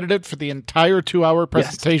regretted it for the entire 2-hour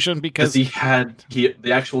presentation because he had the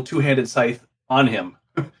actual two-handed scythe on him.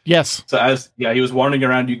 Yes. So he was wandering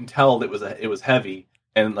around. You can tell it was heavy,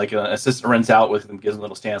 and like an assistant runs out with him, gives him a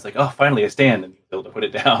little stand. It's like, oh, finally a stand, and he's able to put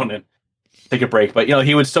it down. And take a break. But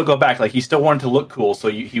he would still go back. Like he still wanted to look cool, so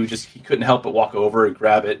he couldn't help but walk over and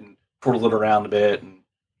grab it and twirl it around a bit and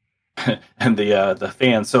and the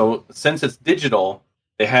fan. So since it's digital,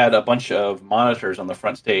 they had a bunch of monitors on the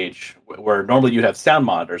front stage where normally you'd have sound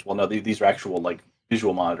monitors. Well, no, these are actual like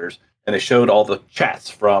visual monitors, and they showed all the chats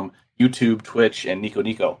from YouTube, Twitch, and Nico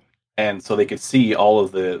Nico, and so they could see all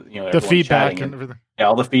of the the feedback and everything. Yeah,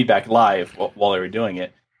 all the feedback live while they were doing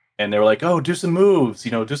it, and they were like, "Oh, do some moves,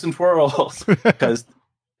 do some twirls," because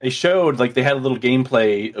they showed like they had a little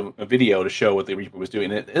gameplay a video to show what the Reaper was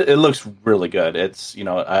doing. It looks really good. It's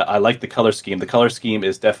I like the color scheme. The color scheme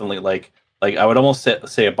is definitely like I would almost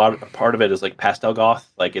say a part of it is like pastel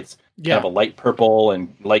goth. Like it's kind of a light purple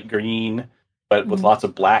and light green, but with lots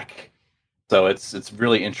of black. So it's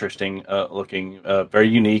really interesting looking, very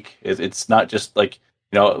unique. It's not just like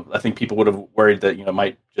I think people would have worried that it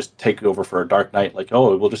might just take over for a Dark Knight. Like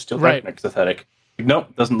we'll just steal Dark Knight's aesthetic.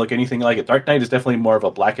 Nope, doesn't look anything like it. Dark Knight is definitely more of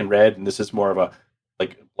a black and red, and this is more of a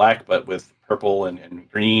like black but with purple and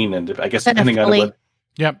green, and I guess depending on what.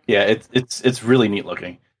 Yep. Yeah, it's really neat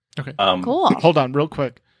looking. Okay. Cool. Hold on, real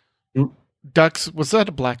quick. Ducks, was that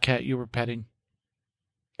a black cat you were petting?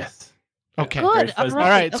 Yes. Okay. Good. All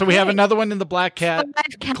right. So we have another one in the black cat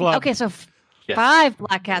club. Okay, so 5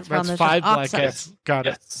 black cats from That's this. 5 black Awesome. cats. Got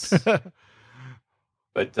it. Yes.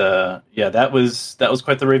 But that was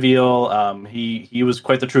quite the reveal. He was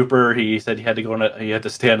quite the trooper. He said he had to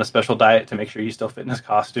stay on a special diet to make sure he still fit in his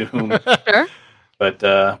costume. Sure. But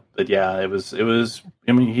yeah, it was.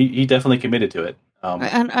 I mean, he definitely committed to it.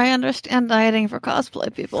 And I understand dieting for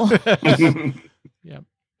cosplay people.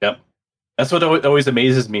 Yep. That's what always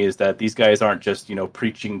amazes me is that these guys aren't just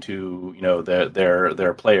preaching to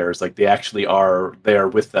their players. Like they actually are there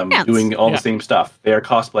with them, doing all the same stuff. They are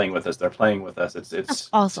cosplaying with us. They're playing with us. It's That's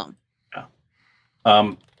awesome.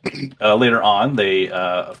 Yeah. Later on, they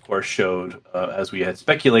of course showed, as we had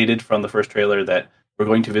speculated from the first trailer, that we're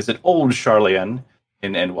going to visit old Charlian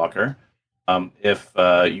in Endwalker. If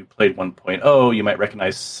you played 1.0, you might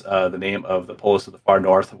recognize the name of the polis of the far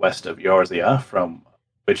northwest of Eorzea, from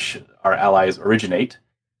which our allies originate.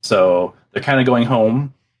 So they're kind of going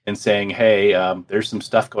home and saying, "Hey, there's some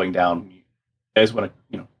stuff going down. You guys want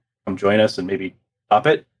to, come join us and maybe stop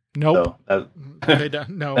it?" Nope. So They don't.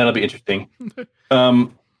 No. that'll be interesting.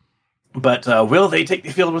 But will they take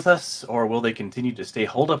the field with us, or will they continue to stay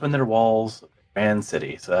holed up in their walls of the Grand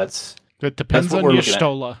City? So It depends on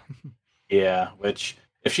Y'shtola. Yeah, which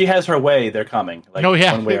if she has her way, they're coming. Like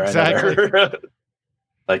one way or another.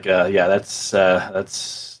 Like that's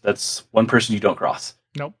one person you don't cross.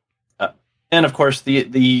 Nope. And of course,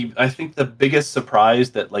 I think the biggest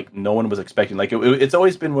surprise that like no one was expecting, like it's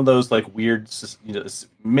always been one of those like weird,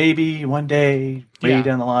 maybe one day way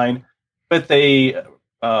down the line, but they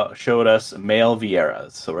showed us male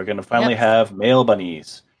Vieras, so we're going to finally have male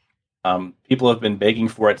bunnies. People have been begging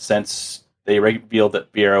for it since they revealed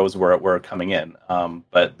that Vieras were coming in,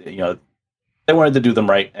 but they wanted to do them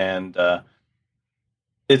right, and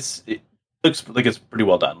it looks like it's pretty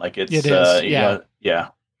well done. Like it is,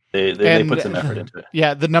 They put some effort into it.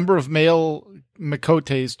 Yeah, the number of male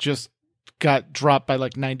Makotes just got dropped by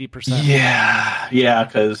like 90%. Yeah,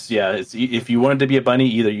 because if you wanted to be a bunny,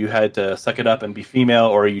 either you had to suck it up and be female,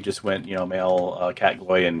 or you just went male cat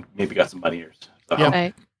goy and maybe got some bunny ears. So,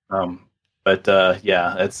 Right.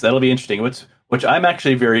 That'll be interesting. Which I'm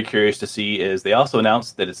actually very curious to see is they also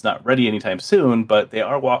announced that it's not ready anytime soon, but they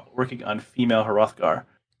are working on female Hrothgar.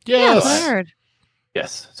 Yes. Yeah, word.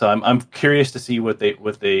 Yes, so I'm curious to see what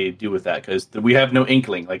they do with that, because we have no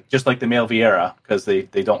inkling, like just like the male Viera, because they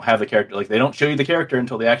don't have the character, like they don't show you the character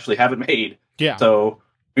until they actually have it made. Yeah. So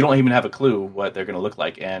we don't even have a clue what they're going to look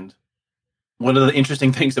like. And one of the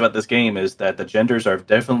interesting things about this game is that the genders are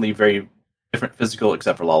definitely very different physical,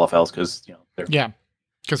 except for Lalafels, because they're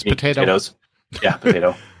because potatoes. Yeah,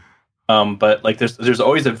 potato. But like there's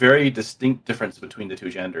always a very distinct difference between the two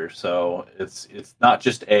genders. So it's not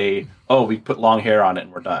just we put long hair on it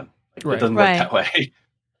and we're done. Like, It doesn't work that way.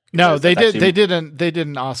 No, they did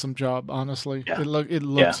an awesome job, honestly. Yeah. It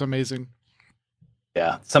looks amazing.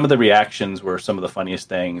 Yeah. Some of the reactions were some of the funniest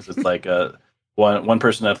things. It's like one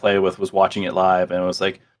person I play with was watching it live and it was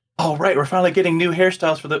like, "Oh right, we're finally getting new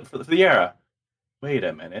hairstyles for the era." Wait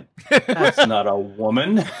a minute. That's not a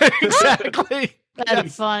woman. Exactly.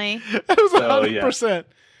 That's funny. That was 100%.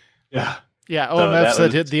 Yeah. Yeah. OMF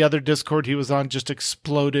said the other Discord he was on just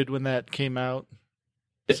exploded when that came out.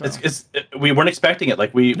 So. We weren't expecting it.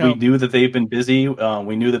 Like we knew that they've been busy.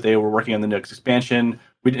 We knew that they were working on the next expansion.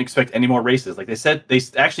 We didn't expect any more races. Like they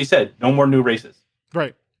actually said no more new races.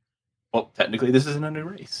 Right. Well, technically this isn't a new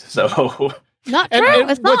race. So Not true.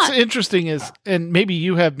 And it's what's not. interesting is, and maybe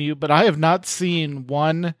you have, Mew, but I have not seen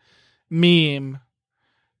one meme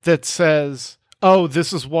that says, "Oh,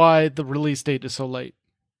 this is why the release date is so late."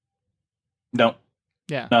 No,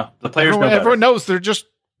 Yeah, no, the players know better. everyone knows they're just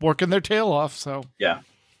working their tail off. So Yeah,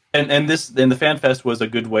 and the FanFest was a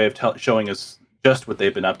good way of showing us just what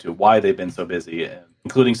they've been up to, why they've been so busy,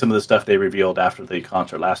 including some of the stuff they revealed after the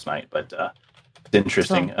concert last night. But it's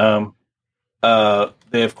interesting.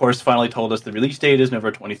 They of course finally told us the release date is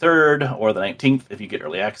November 23rd or the 19th if you get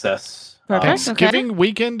early access. Perfect. Thanksgiving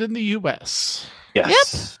weekend in the U.S.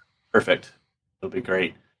 Yes, perfect. It'll be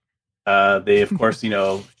great. They of course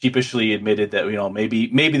sheepishly admitted that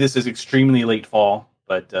maybe this is extremely late fall,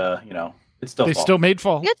 but it's still They fall. still made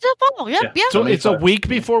fall. It's a fall. Yep. So it's a fall. week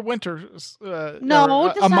before winter. No,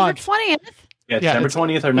 or a December month. 20th. Yeah, December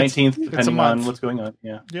 20th or 19th, depending on month. what's going on.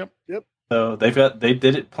 Yeah. Yep. So they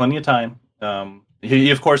did it plenty of time.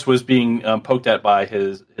 He of course was being poked at by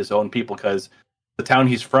his own people because the town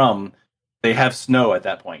he's from, they have snow at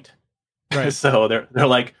that point. Right. So they're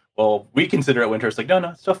like, well, we consider it winter. It's like, no,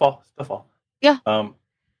 it's still fall. Yeah.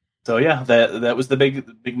 So yeah, that was the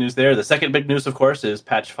big news there. The second big news, of course, is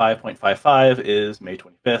patch 5.55 is May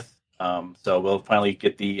 25th. So we'll finally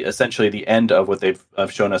get essentially the end of what they've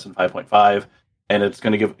shown us in 5.5, and it's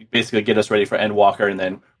going to basically get us ready for Endwalker, and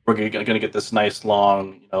then we're going to get this nice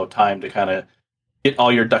long time to kind of get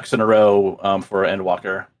all your ducks in a row for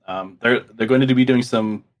Endwalker. They're going to be doing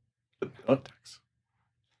some.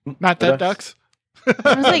 Not that ducks.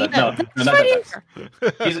 I was like, No, that's not right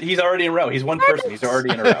that here. He's already in a row. He's one person. He's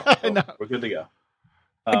already in a row. So No. we're good to go.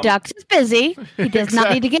 Dux is busy. He does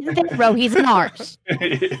not need to get in that row. He's in ours.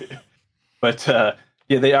 But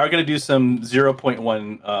they are going to do some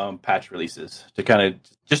 0.1 patch releases to kind of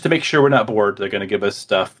just to make sure we're not bored. They're going to give us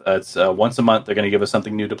stuff that's once a month. They're going to give us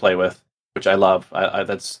something new to play with, which I love.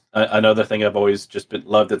 That's another thing I've always just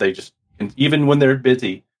loved, that they just, even when they're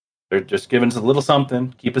busy, they're just giving us a little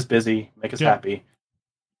something, keep us busy, make us happy.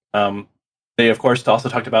 They of course also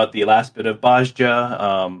talked about the last bit of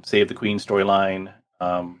Bajja, Save the Queen storyline,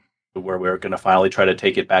 where we're going to finally try to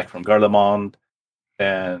take it back from Garlemald.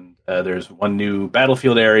 And there's one new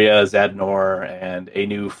battlefield area, Zadnor, and a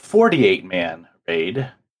new 48-man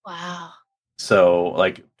raid. Wow.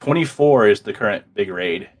 So, 24 is the current big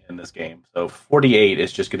raid in this game. So 48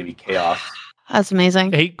 is just going to be chaos. That's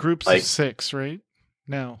amazing. 8 groups of 6, right?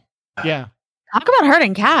 No. Yeah. Talk about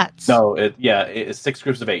hurting cats. No, it's 6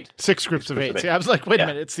 groups of 8. 6 groups of 8. See, I was like, wait a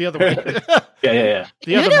minute, it's the other way. Yeah.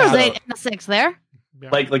 The other there was matter. 8 and a 6 there. Yeah.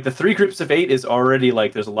 Like the 3 groups of 8 is already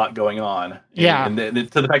there's a lot going on. And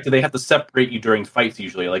to the fact that they have to separate you during fights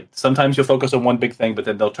usually. Like sometimes you'll focus on one big thing, but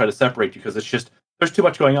then they'll try to separate you because it's just there's too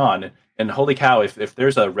much going on. And holy cow, if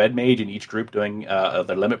there's a red mage in each group doing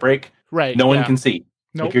their limit break, right? No one can see.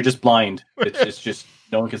 Nope. You're just blind. It's just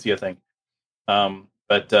no one can see a thing.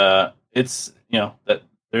 But it's that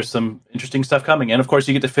there's some interesting stuff coming, and of course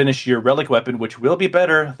you get to finish your relic weapon, which will be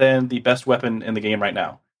better than the best weapon in the game right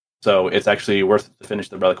now. So it's actually worth it to finish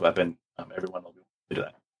the relic weapon. Everyone will be able to do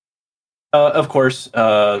that. Of course,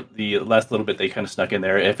 the last little bit they kind of snuck in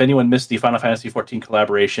there. If anyone missed the Final Fantasy XIV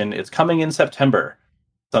collaboration, it's coming in September.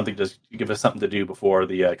 Something to give us something to do before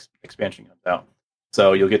the expansion comes out.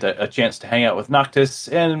 So you'll get a chance to hang out with Noctis,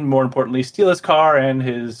 and more importantly, steal his car and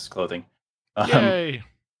his clothing. Yay!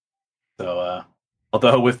 So,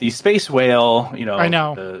 although with the space whale, I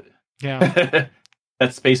know.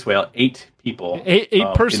 That space whale, 8 people.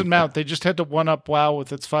 8 person mount. They just had to one up WoW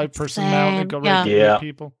with its 5-person mount and go right to 8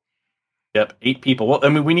 people. Yep, 8 people. Well, I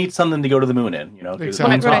mean, we need something to go to the moon in, because Exactly. the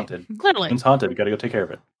moon's haunted. Literally. The moon's haunted. We got to go take care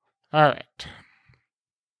of it. All right.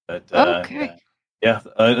 But, okay.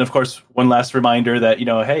 And of course, one last reminder that,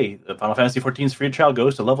 hey, the Final Fantasy XIV's free trial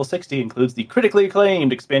goes to level 60, includes the critically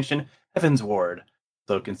acclaimed expansion, Heaven's Ward.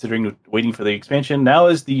 So considering waiting for the expansion, now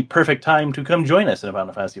is the perfect time to come join us in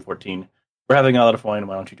Final Fantasy XIV. We're having a lot of fun.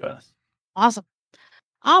 Why don't you join us? Awesome.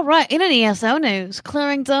 All right. In an ESO news,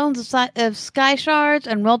 clearing zones of sky shards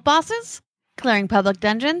and world bosses, clearing public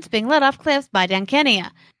dungeons, being let off cliffs by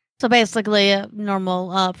Dankenia. So basically a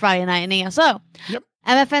normal Friday night in ESO. Yep.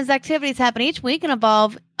 MFN's activities happen each week and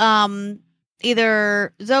involve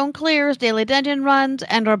either zone clears, daily dungeon runs,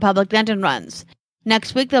 and or public dungeon runs.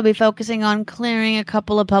 Next week, they'll be focusing on clearing a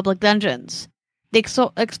couple of public dungeons.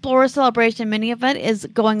 The Explorer Celebration mini-event is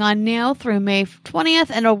going on now through May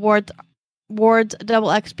 20th and awards double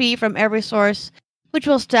XP from every source, which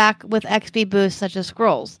will stack with XP boosts such as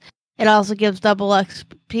scrolls. It also gives double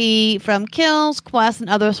XP from kills, quests, and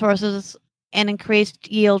other sources, and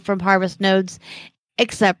increased yield from harvest nodes,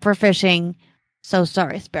 except for fishing. So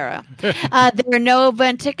sorry, Sparrow. There are no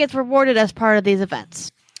event tickets rewarded as part of these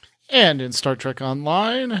events. And in Star Trek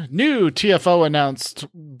Online, new TFO announced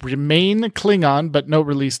remain Klingon, but no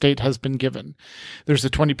release date has been given. There's a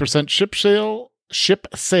 20% ship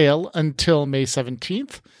sale until May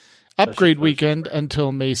 17th, upgrade weekend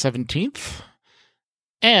until May 17th,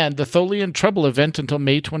 and the Tholian Treble event until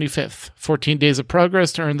May 25th. 14 days of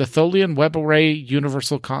progress to earn the Tholian Web Array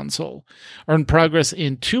Universal Console. Earn progress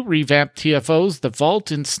in 2 revamped TFOs, the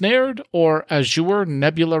Vault Ensnared or Azure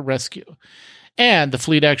Nebula Rescue. And the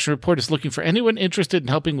Fleet Action Report is looking for anyone interested in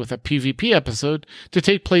helping with a PvP episode to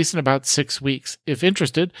take place in about 6 weeks. If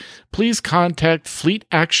interested, please contact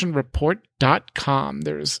fleetactionreport.com.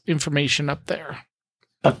 There's information up there.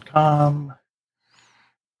 .com.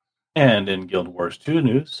 And in Guild Wars 2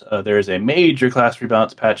 news, there is a major class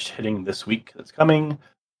rebalance patch hitting this week that's coming.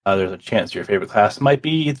 There's a chance your favorite class might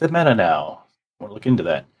be the meta now. We'll look into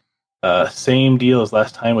that. Same deal as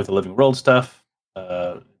last time with the Living World stuff.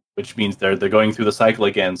 Which means they're going through the cycle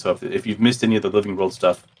again. So if you've missed any of the Living World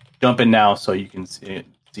stuff, jump in now so you can see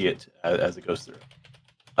it as it goes through.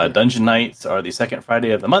 Dungeon Nights are the second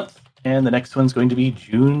Friday of the month, and the next one's going to be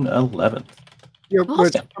June 11th. Yeah,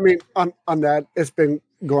 which, I mean, on that, it's been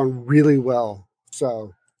going really well.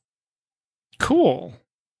 So cool.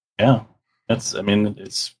 Yeah, it's one of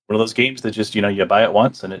those games that just you buy it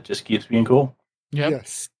once and it just keeps being cool. Yep.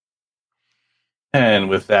 Yes. And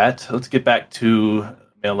with that, let's get back to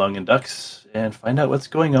Mail, Lung, and Ducks and find out what's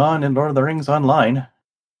going on in Lord of the Rings Online.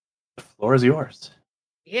 The floor is yours.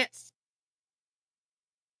 Yes.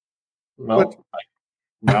 Well,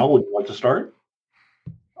 Mal, would you like to start?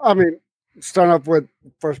 I mean, starting off with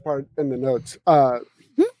first part in the notes.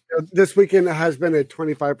 This weekend has been a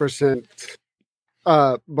 25%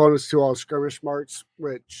 bonus to all skirmish marks,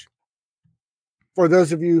 which for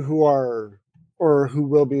those of you who are or who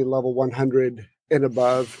will be level 100 and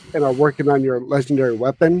above and are working on your legendary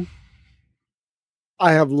weapon,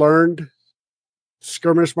 I have learned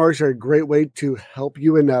skirmish marks are a great way to help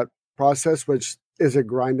you in that process, which is a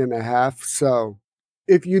grind and a half. So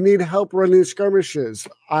if you need help running skirmishes,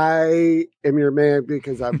 I am your man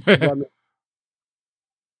because I've run it.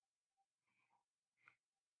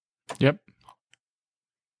 Yep.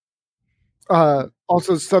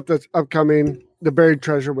 Also, stuff that's upcoming, the Buried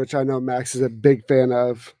Treasure, which I know Max is a big fan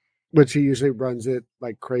of, which he usually runs it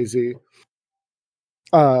like crazy,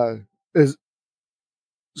 is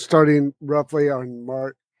starting roughly on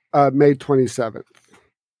May 27th.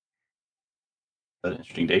 That's an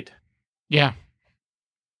interesting date. Yeah.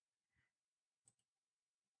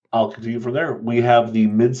 I'll continue from there. We have the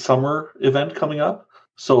Midsummer event coming up.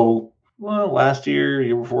 So, last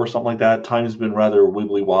year before, something like that, time's been rather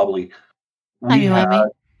wibbly wobbly. We had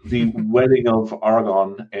the wedding of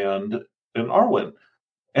Aragorn and Arwen,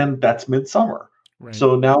 and that's Midsummer. Right.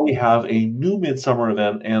 So now we have a new Midsummer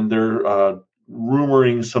event, and they're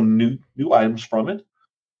rumoring some new items from it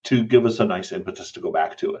to give us a nice impetus to go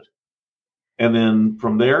back to it. And then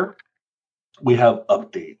from there, we have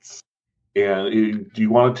updates. And do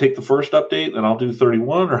you want to take the first update, and I'll do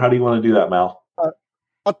 31, or how do you want to do that, Mal?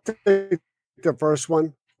 I'll take the first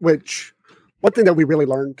one, which one thing that we really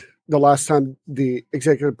learned the last time the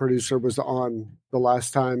executive producer was on the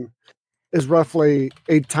last time is roughly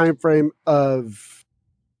a time frame of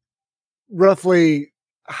roughly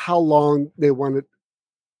how long they want to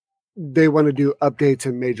do updates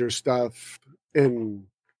and major stuff in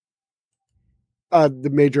the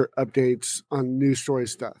major updates on news story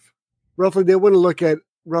stuff. Roughly, they want to look at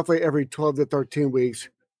roughly every 12 to 13 weeks.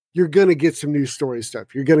 You're going to get some news story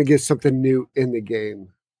stuff. You're going to get something new in the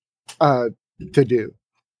game to do.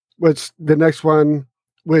 Which the next one,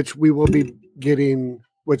 which we will be getting,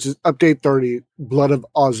 which is update 30, Blood of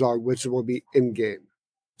Ozog, which will be in-game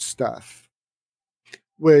stuff,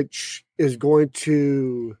 which is going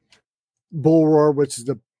to Bull Roar, which is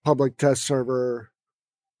the public test server,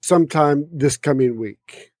 sometime this coming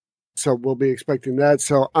week. So we'll be expecting that.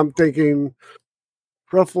 So I'm thinking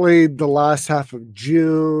roughly the last half of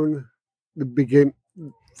June, the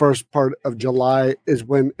first part of July is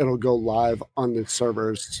when it'll go live on the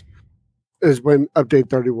servers, is when update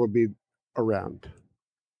 30 will be around.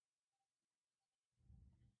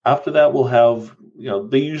 After that, we'll have,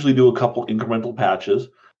 they usually do a couple incremental patches.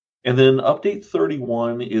 And then update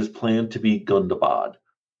 31 is planned to be Gundabad.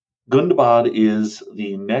 Gundabad is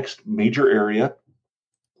the next major area.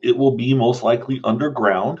 It will be most likely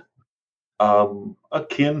underground,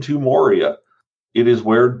 akin to Moria. It is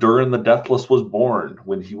where Durin the Deathless was born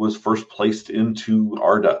when he was first placed into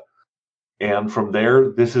Arda. And from there,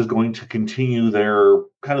 this is going to continue their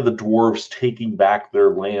kind of the dwarves taking back their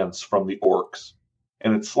lands from the orcs.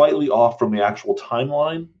 And it's slightly off from the actual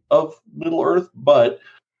timeline of Middle-earth, but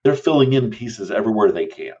they're filling in pieces everywhere they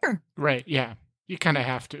can. Right, yeah. You kind of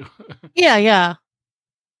have to. Yeah. Yeah,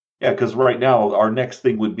 because right now our next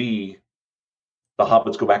thing would be the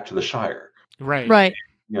hobbits go back to the Shire. Right.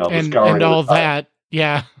 You know, the And scouring of the all Shire. that,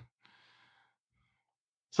 yeah.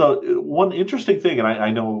 So one interesting thing, and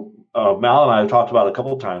I know Mal and I have talked about a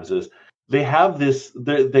couple of times, is they have this.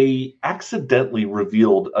 They accidentally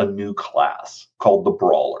revealed a new class called the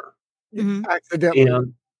Brawler, Accidentally.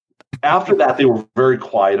 and after that, they were very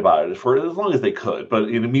quiet about it for as long as they could, but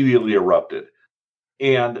it immediately erupted.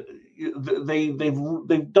 And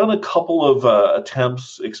they've done a couple of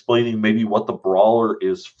attempts explaining maybe what the Brawler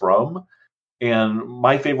is from. And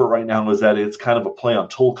my favorite right now is that it's kind of a play on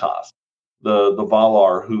Tulkas, the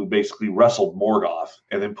Valar who basically wrestled Morgoth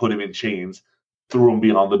and then put him in chains, threw him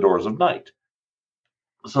beyond the doors of night.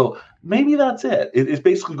 So maybe that's it. It's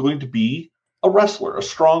basically going to be a wrestler, a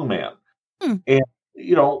strong man. And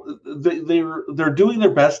you know, they're doing their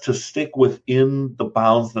best to stick within the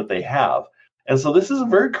bounds that they have. And so this is a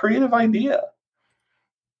very creative idea.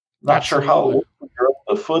 Not sure how it works when you're at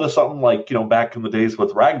the foot of something like, you know, back in the days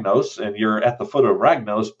with Ragnos, and you're at the foot of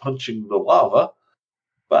Ragnos punching the lava,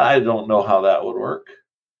 but I don't know how that would work.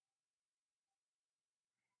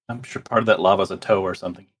 I'm sure part of that lava is a toe or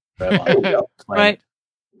something. Right.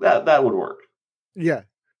 That would work. Yeah.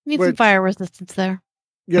 Need some fire resistance there.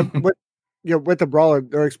 Yeah, with the Brawler,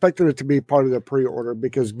 they're expecting it to be part of the pre-order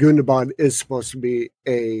because Gundabad is supposed to be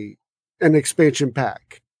an expansion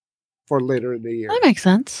pack for later in the year. That makes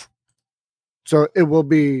sense. So it will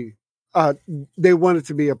be. They want it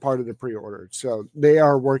to be a part of the pre-order, so they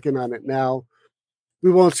are working on it now.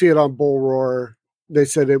 We won't see it on Bull Roar. They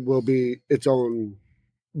said it will be its own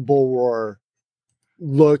Bull Roar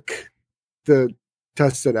look to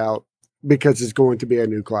test it out because it's going to be a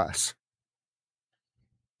new class.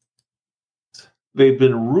 They've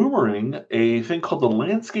been rumoring a thing called the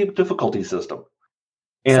landscape difficulty system.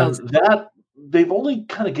 And that they've only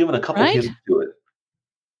kind of given a couple hints to it.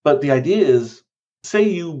 But the idea is, say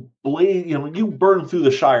you burn through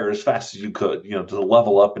the Shire as fast as you could, you know, to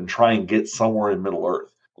level up and try and get somewhere in Middle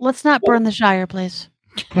Earth. Let's not burn the Shire, please.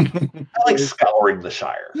 I like scouring the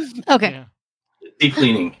Shire. Okay. Yeah. Deep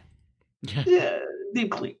cleaning. Yeah,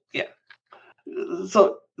 deep clean. Yeah.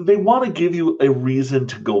 So they want to give you a reason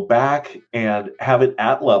to go back and have it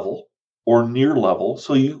at level or near level.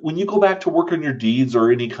 So when you go back to work on your deeds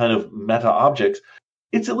or any kind of meta objects,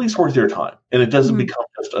 it's at least worth your time. And it doesn't become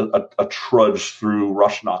just a trudge through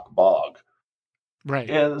Rushnok Bog. Right.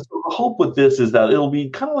 And so the hope with this is that it'll be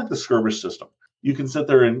kind of like the skirmish system. You can sit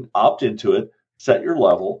there and opt into it, set your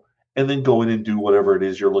level, and then go in and do whatever it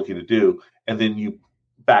is you're looking to do. And then you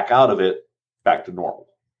back out of it, back to normal.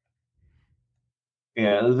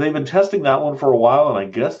 And they've been testing that one for a while, and I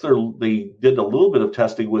guess they did a little bit of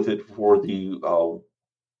testing with it for the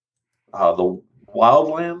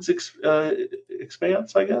Wildlands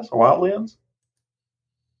expanse, I guess, or Wildlands.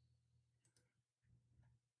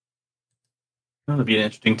 It'll be an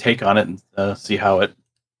interesting take on it and see how it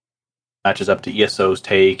matches up to ESO's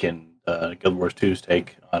take and Guild Wars 2's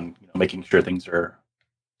take on making sure things are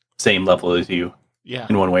same level as you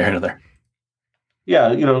in one way or another.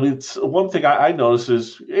 Yeah, it's one thing I noticed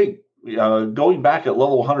is, hey, going back at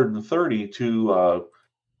level 130 to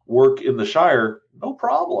work in the Shire, no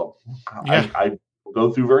problem. Yeah. I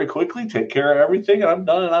go through very quickly, take care of everything, and I'm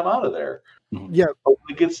done and I'm out of there. Yeah. But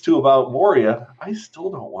when it gets to about Moria, I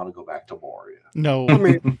still don't want to go back to Moria. No. I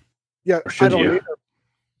mean, yeah, I don't you? either.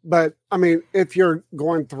 But I mean, if you're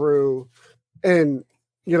going through, and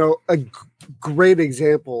a great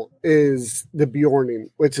example is the Bjorning,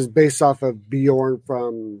 which is based off of Bjorn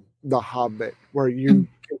from The Hobbit, where you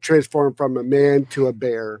can transform from a man to a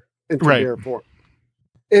bear into bear form.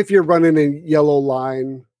 If you're running a yellow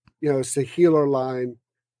line, it's a healer line.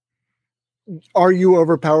 Are you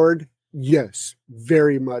overpowered? Yes,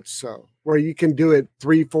 very much so. Where you can do it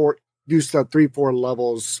 3-4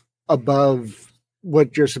 levels above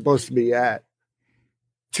what you're supposed to be at.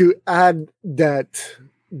 To add that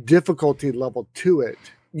difficulty level to it,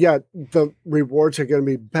 yeah, the rewards are going to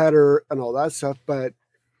be better and all that stuff, but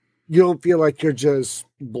you don't feel like you're just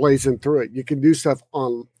blazing through it. You can do stuff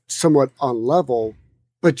somewhat on level,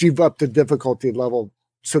 but you've upped the difficulty level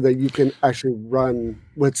so that you can actually run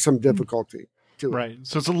with some difficulty to it. Right.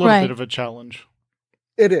 So it's a little bit of a challenge.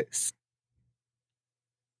 It is.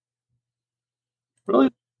 Really,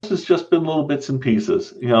 this has just been little bits and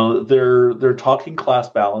pieces. They're talking class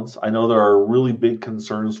balance. I know there are really big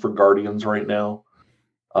concerns for Guardians right now.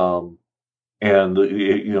 And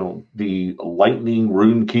the Lightning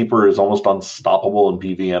Rune Keeper is almost unstoppable in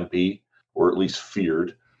PvMP, or at least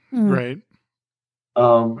feared. Right.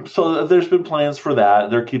 So there's been plans for that.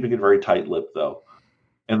 They're keeping it very tight-lipped, though.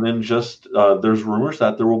 And then just there's rumors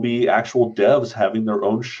that there will be actual devs having their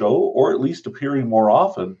own show, or at least appearing more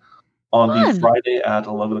often on the Fun. Friday at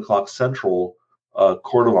 11 o'clock Central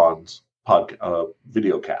Cordovans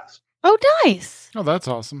video cast. Oh, nice. Oh, that's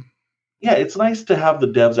awesome. Yeah, it's nice to have the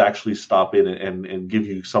devs actually stop in and give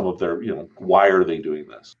you some of their, why are they doing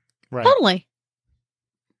this? Right. Totally.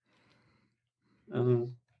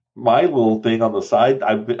 And my little thing on the side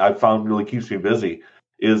I've found really keeps me busy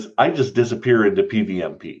is I just disappear into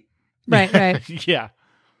PvMP. Right. Yeah.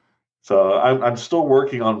 So I'm still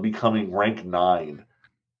working on becoming rank 9.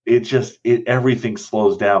 Everything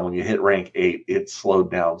slows down when you hit rank 8. It's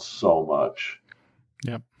slowed down so much.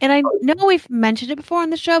 Yep. And I know we've mentioned it before on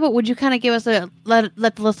the show, but would you kind of give us let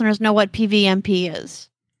the listeners know what PvMP is?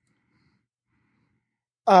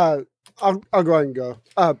 I'll go ahead and go.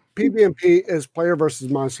 PvMP is player versus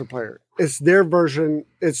monster player. It's their version.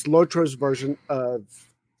 It's Lotro's version of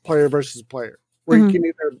player versus player, where you can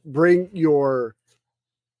either bring your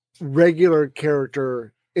regular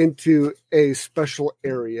character into a special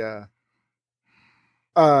area,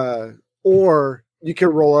 or you can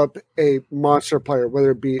roll up a monster player,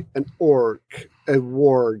 whether it be an orc, a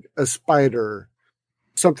warg, a spider,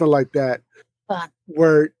 something like that,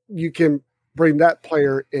 where you can bring that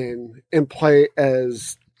player in and play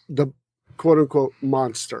as the quote-unquote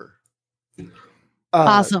monster.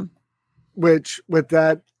 Awesome. Which, with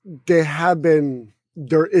that,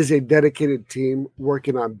 there is a dedicated team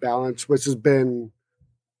working on balance, which has been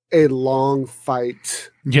a long fight.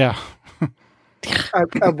 Yeah.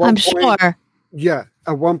 At one I'm point, sure. Yeah.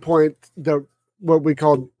 At one point, what we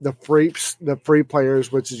called the freeps, the free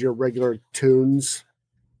players, which is your regular tunes,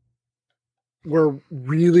 were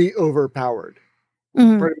really overpowered.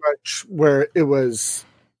 Pretty much where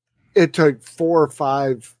it took 4 or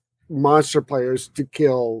 5 monster players to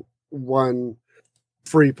kill one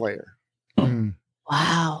free player.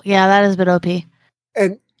 Wow. Yeah, that is a bit OP.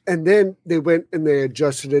 And then they went and they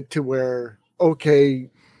adjusted it to where, okay,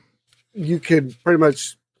 you could pretty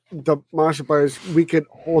much, the monster players, we could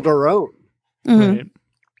hold our own. Right.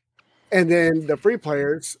 And then the free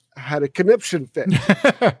players had a conniption fit.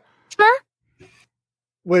 Sure.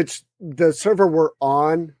 Which the server we're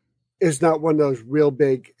on is not one of those real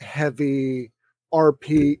big, heavy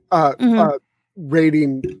RP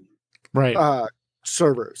rating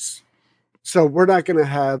servers. So we're not going to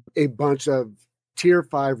have a bunch of tier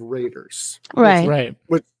 5 raiders. Right.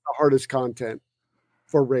 Which is the hardest content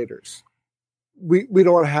for raiders. We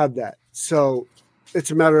don't have that. So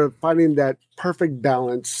it's a matter of finding that perfect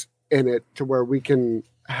balance in it to where we can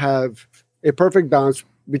have a perfect balance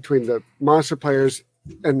between the monster players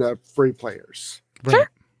and the free players. Right.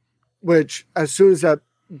 Sure. Which, as soon as that,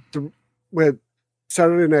 with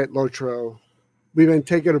Saturday Night Lotro, we've been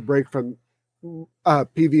taking a break from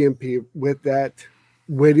PvMP with that,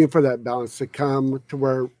 waiting for that balance to come to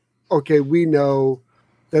where, okay, we know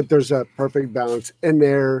that there's a perfect balance in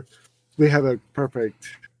there. We have a perfect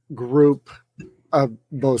group of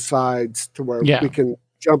both sides to where we can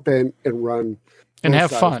jump in and run. And have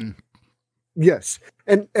fun. Yes.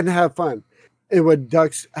 And have fun. And with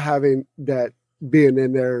Ducks having that, being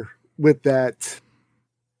in there with that,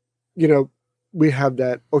 we have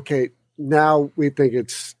that, okay, now we think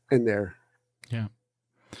it's in there. Yeah.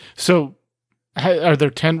 So are there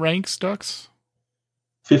 10 ranks, Ducks?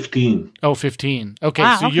 15. Oh, 15. Okay.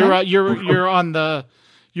 Wow, so okay. you're on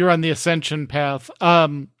the ascension path.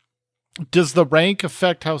 Does the rank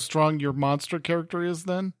affect how strong your monster character is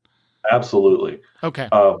then? Absolutely. Okay.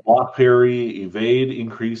 Block parry, evade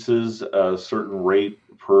increases a certain rate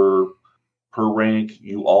per rank.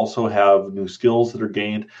 You also have new skills that are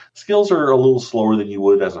gained. Skills are a little slower than you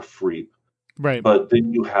would as a free. Right. But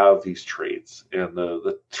then you have these traits, and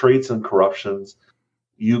the traits and corruptions,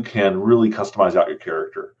 you can really customize out your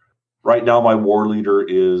character. Right now, my war leader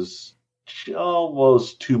is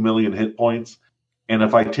almost 2 million hit points. And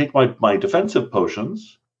if I take my defensive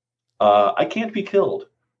potions, I can't be killed.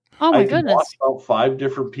 Oh my I can goodness. watch about 5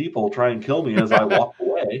 different people try and kill me as I walk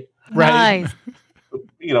away. Right. Nice.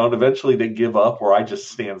 And eventually they give up, or I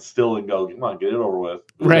just stand still and go, come on, get it over with.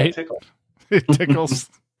 Ooh, Right. that tickle. It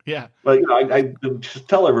tickles. Yeah. But I just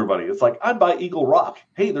tell everybody, it's like, I'm by Eagle Rock.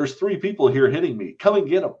 Hey, there's 3 people here hitting me. Come and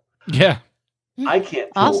get them. Yeah. I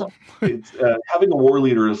can't kill Awesome. them. It's, having a war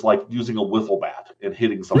leader is like using a wiffle bat and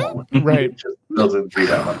hitting someone. Right. It just doesn't do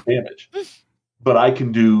that much damage. But I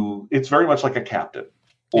can do, it's very much like a captain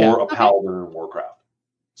or a paladin in Warcraft.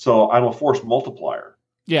 So I'm a force multiplier.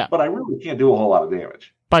 Yeah. But I really can't do a whole lot of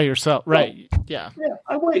damage. By yourself. Right. Yeah. Yeah,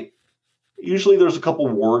 I wait. Usually there's a couple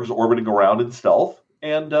wargs orbiting around in stealth,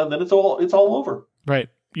 and then it's all over. Right.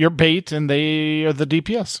 You're bait and they are the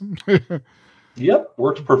DPS. Yep,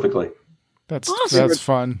 works perfectly. That's Awesome.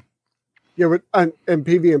 fun. Yeah, but in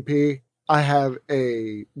PvP, I have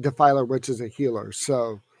a Defiler, which is a healer.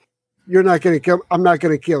 So you're not going to kill. I'm not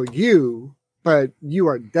going to kill you, but you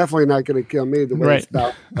are definitely not going to kill me the way Right. it's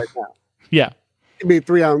balanced right now. Yeah. It'd be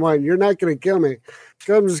 3-on-1. You're not going to kill me.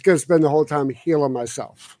 So I'm just going to spend the whole time healing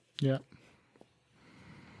myself. Yeah.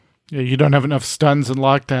 Yeah, you don't have enough stuns and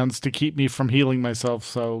lockdowns to keep me from healing myself,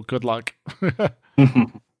 so good luck.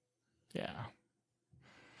 Yeah.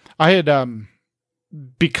 I had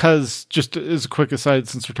because just as a quick aside,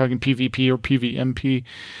 since we're talking PvP or PvMP,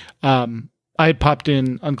 I had popped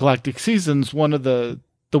in on Galactic Seasons. One of the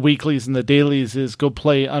weeklies and the dailies is go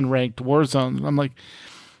play unranked Warzone. And I'm like,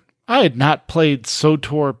 I had not played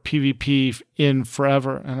SOTOR PvP in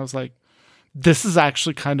forever, and I was like, this is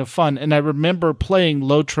actually kind of fun. And I remember playing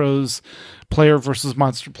Lotro's player versus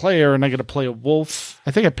monster player, and I got to play a wolf.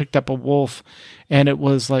 I think I picked up a wolf, and it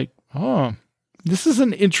was like, oh, this is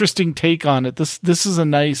an interesting take on it. This is a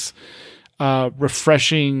nice,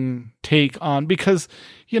 refreshing take on, because,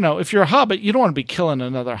 if you're a hobbit, you don't want to be killing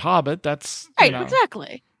another hobbit. That's Right,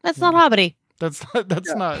 exactly. That's not hobbity. That's not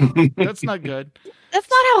good. That's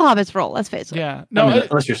not how hobbits roll, let's face it. Yeah. No, No,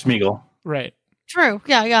 unless you're Smeagol. right. True.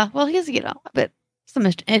 Yeah. Well, he's, a bit some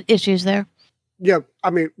issues there. Yeah, I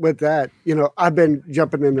mean, with that, I've been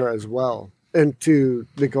jumping in there as well into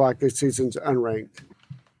the Galactic Seasons unranked.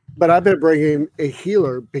 But I've been bringing a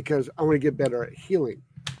healer because I want to get better at healing.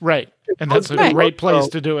 Right. And that's a Right. great place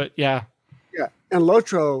to do it. Yeah. Yeah. And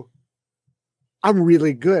Lotro, I'm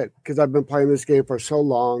really good because I've been playing this game for so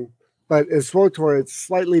long. But in SWTOR, it's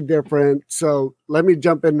slightly different. So let me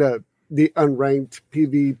jump into the unranked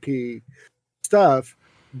PvP stuff.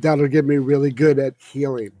 That'll get me really good at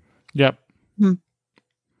healing. Yep.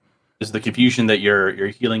 Is the confusion that you're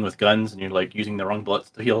healing with guns and you're like using the wrong bullets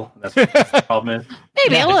to heal? That's what the problem is.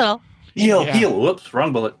 Maybe a little. Heal, Yeah. heal. Whoops,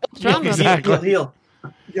 wrong bullet. Wrong bullet. Exactly. Heal.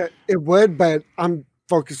 Yeah, it would, but I'm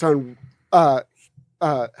focused on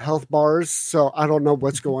health bars, so I don't know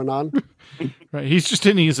what's going on. Right. He's just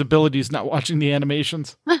hitting his abilities, not watching the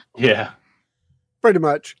animations. Yeah. Pretty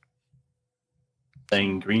much.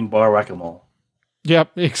 Saying green bar whack-a-mole.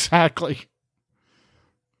 Yep, exactly.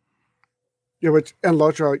 Yeah, which and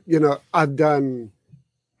Lotro, I've done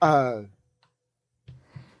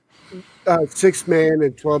 6-man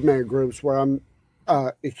and 12-man groups where I'm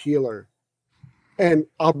a healer. And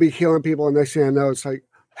I'll be healing people, and next thing I know, it's like,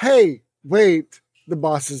 hey, wait, the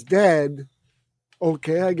boss is dead.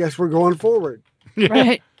 Okay, I guess we're going forward. Yeah.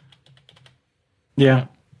 Right. Yeah.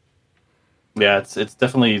 Yeah, it's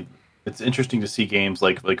definitely interesting to see games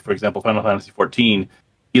like for example Final Fantasy 14.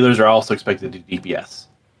 Healers are also expected to do DPS.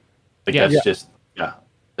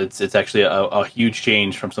 It's actually a huge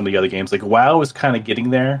change from some of the other games. Like WoW is kind of getting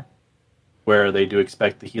there, where they do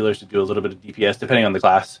expect the healers to do a little bit of DPS depending on the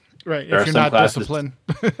class. Right. There If are you're some not classes- disciplined.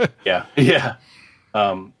 Yeah.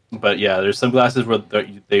 But yeah, there's some classes where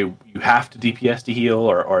you have to DPS to heal,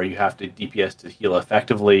 or you have to DPS to heal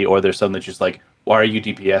effectively, or there's some that's just like, why are you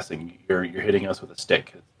DPSing? You're hitting us with a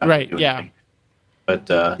stick. It's not Right, gonna do yeah. anything. But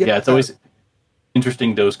it's always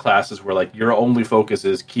interesting, those classes where like your only focus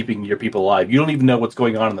is keeping your people alive. You don't even know what's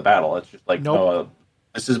going on in the battle. It's just like, Nope.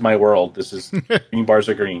 this is my world. This is green bars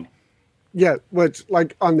are green. Yeah, which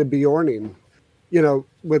like on the Bjorning,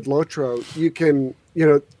 with Lotro, you can,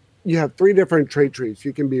 you have 3 different trait trees.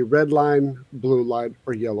 You can be red line, blue line,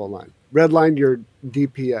 or yellow line. Red line, you're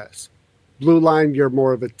DPS. Blue line, you're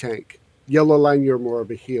more of a tank. Yellow line, you're more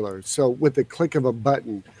of a healer. So with the click of a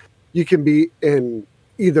button, you can be in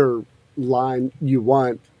either line you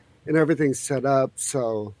want, and everything's set up.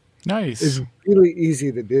 So Nice. it's really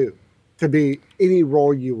easy to do, to be any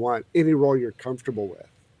role you want, any role you're comfortable with.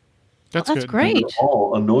 That's That's good. great. They're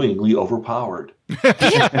all annoyingly overpowered.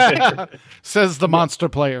 Says the monster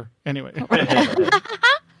player. Anyway.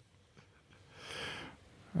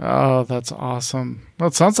 Oh, that's awesome. Well,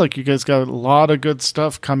 it sounds like you guys got a lot of good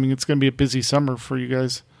stuff coming. It's going to be a busy summer for you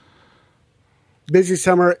guys. Busy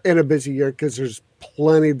summer and a busy year because there's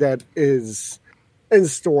plenty that is in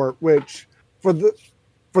store. Which for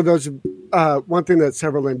those, one thing that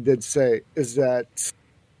Severlin did say is that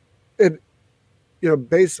it,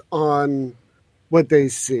 based on what they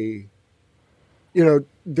see,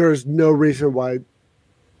 there's no reason why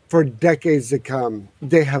for decades to come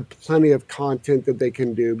they have plenty of content that they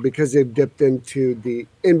can do because they've dipped into the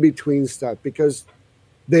in-between stuff because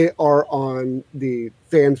they are on the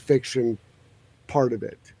fan fiction part of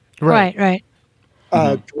it. Right.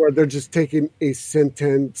 To where they're just taking a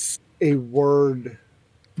sentence, a word,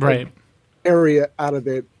 Right. area out of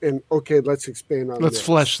it, and okay, let's expand on Let's this.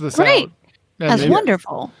 flesh this Great. out. That's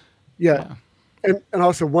wonderful. Yeah. And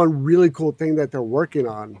also one really cool thing that they're working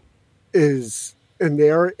on is, and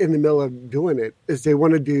they're in the middle of doing it, is they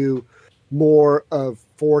want to do more of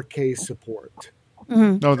 4K support.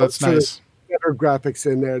 Mm-hmm. Oh, that's nice. Better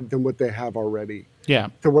graphics in there than what they have already. Yeah.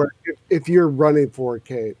 To where if you're running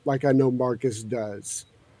 4K, like I know Marcus does,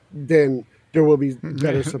 then there will be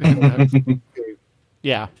better support.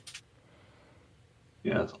 Yeah.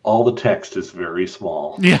 Yes, all the text is very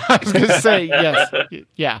small. Yeah, I was going to say, yes.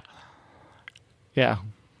 Yeah. Yeah.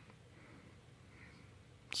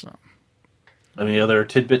 So, Any other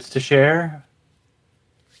tidbits to share?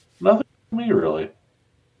 Nothing to me, really.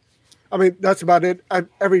 I mean, that's about it.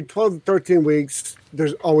 Every 12 to 13 weeks,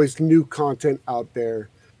 there's always new content out there.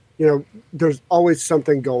 You know, there's always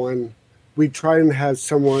something going. We try and have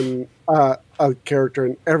someone, a character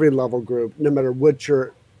in every level group, no matter what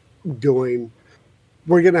you're doing.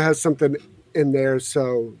 We're going to have something in there.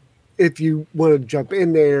 So if you want to jump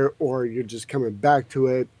in there or you're just coming back to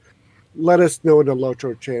it, let us know in the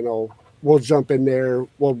Lotro channel. We'll jump in there.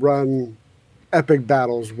 We'll run epic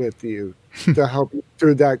battles with you to help you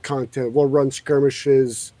through that content. We'll run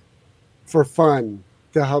skirmishes for fun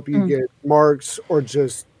to help you get marks or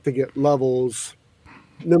just to get levels.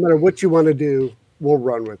 No matter what you want to do, we'll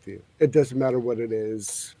run with you. It doesn't matter what it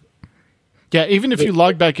is. yeah, even if you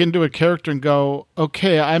log back into a character and go,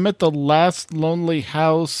 okay, I'm at the last lonely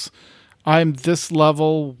house. I'm this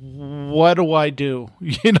level. What do I do?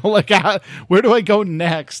 You know, like, where do I go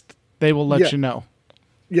next? They will let you know.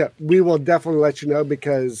 Yeah, we will definitely let you know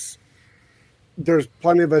because there's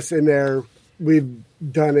plenty of us in there. We've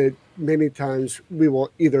done it many times. We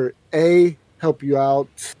will either A, help you out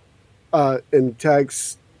in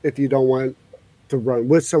text if you don't want to run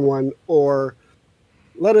with someone, or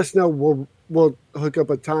let us know. We'll hook up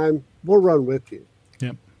a time. We'll run with you.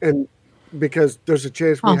 Yep. And because there's a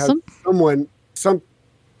chance we have some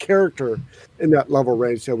character in that level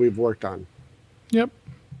range that we've worked on. Yep.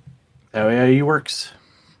 How AIE works.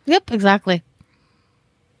 Yep, exactly.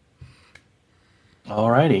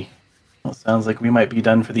 Alrighty. Well, sounds like we might be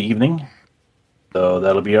done for the evening. So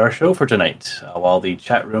that'll be our show for tonight. While the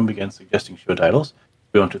chat room begins suggesting show titles,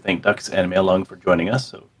 we want to thank Dux and Mailong for joining us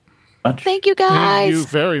so much. Thank you, guys. Thank you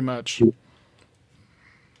very much.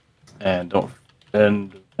 And we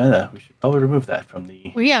should probably remove that from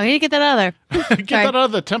the... Well, yeah, we need to get that out of there. Get that out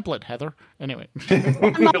of the template, Heather. Anyway.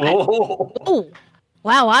 Oh,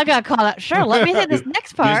 wow, I got caught out. Sure, let me hit this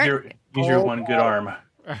next part. Use your one good arm.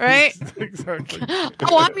 Right? Exactly.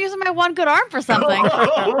 Oh, I'm using my one good arm for something.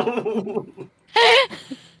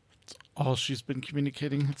 All she's been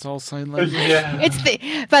communicating. It's all sign language. Yeah.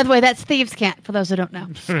 By the way, that's thieves' cat, for those who don't know.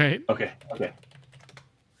 Right. Okay.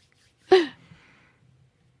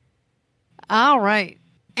 All right.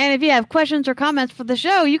 And if you have questions or comments for the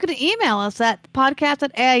show, you can email us at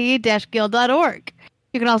podcast@aie-guild.org.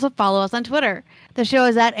 You can also follow us on Twitter. The show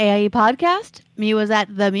is at AIE Podcast. Mew is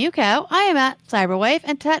at The Mew Cow. I am at Cyberwave.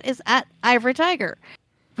 And Tet is at Ivory Tiger.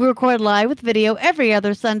 We record live with video every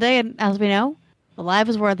other Sunday. And as we know, the live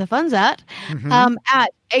is where the fun's at. At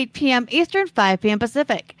 8 p.m. Eastern, 5 p.m.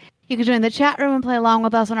 Pacific. You can join the chat room and play along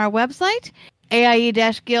with us on our website,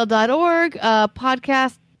 aie-guild.org,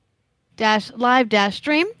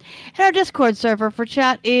 podcast-live-stream. And our Discord server for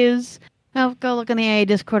chat is... Oh, go look in the AIE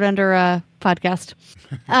Discord under podcast.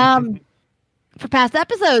 For past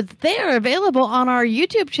episodes, they are available on our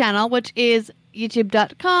YouTube channel, which is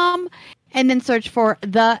youtube.com, and then search for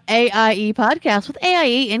The AIE Podcast with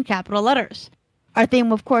AIE in capital letters. Our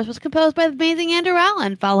theme, of course, was composed by the amazing Andrew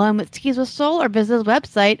Allen. Follow him at Skis with Soul or visit his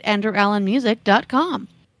website, andrewallenmusic.com.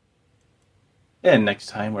 And next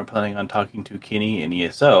time, we're planning on talking to Kenny and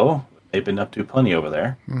ESO. They've been up to plenty over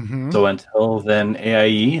there. Mm-hmm. So until then,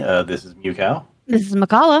 AIE, this is Mew Cow. This is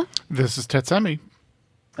Makala. This is Tetsemi.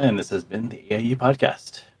 And this has been the AIE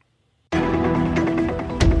Podcast.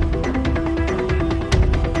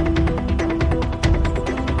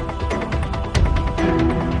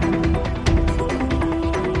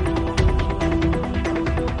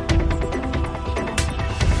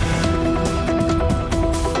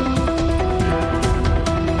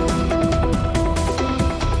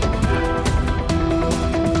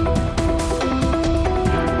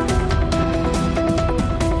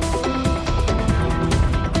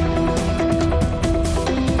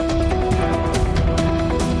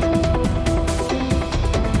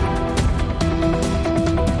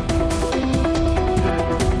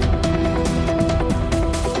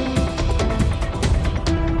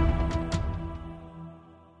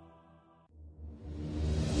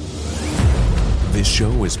 This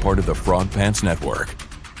show is part of the Frog Pants Network.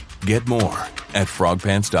 Get more at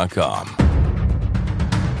frogpants.com.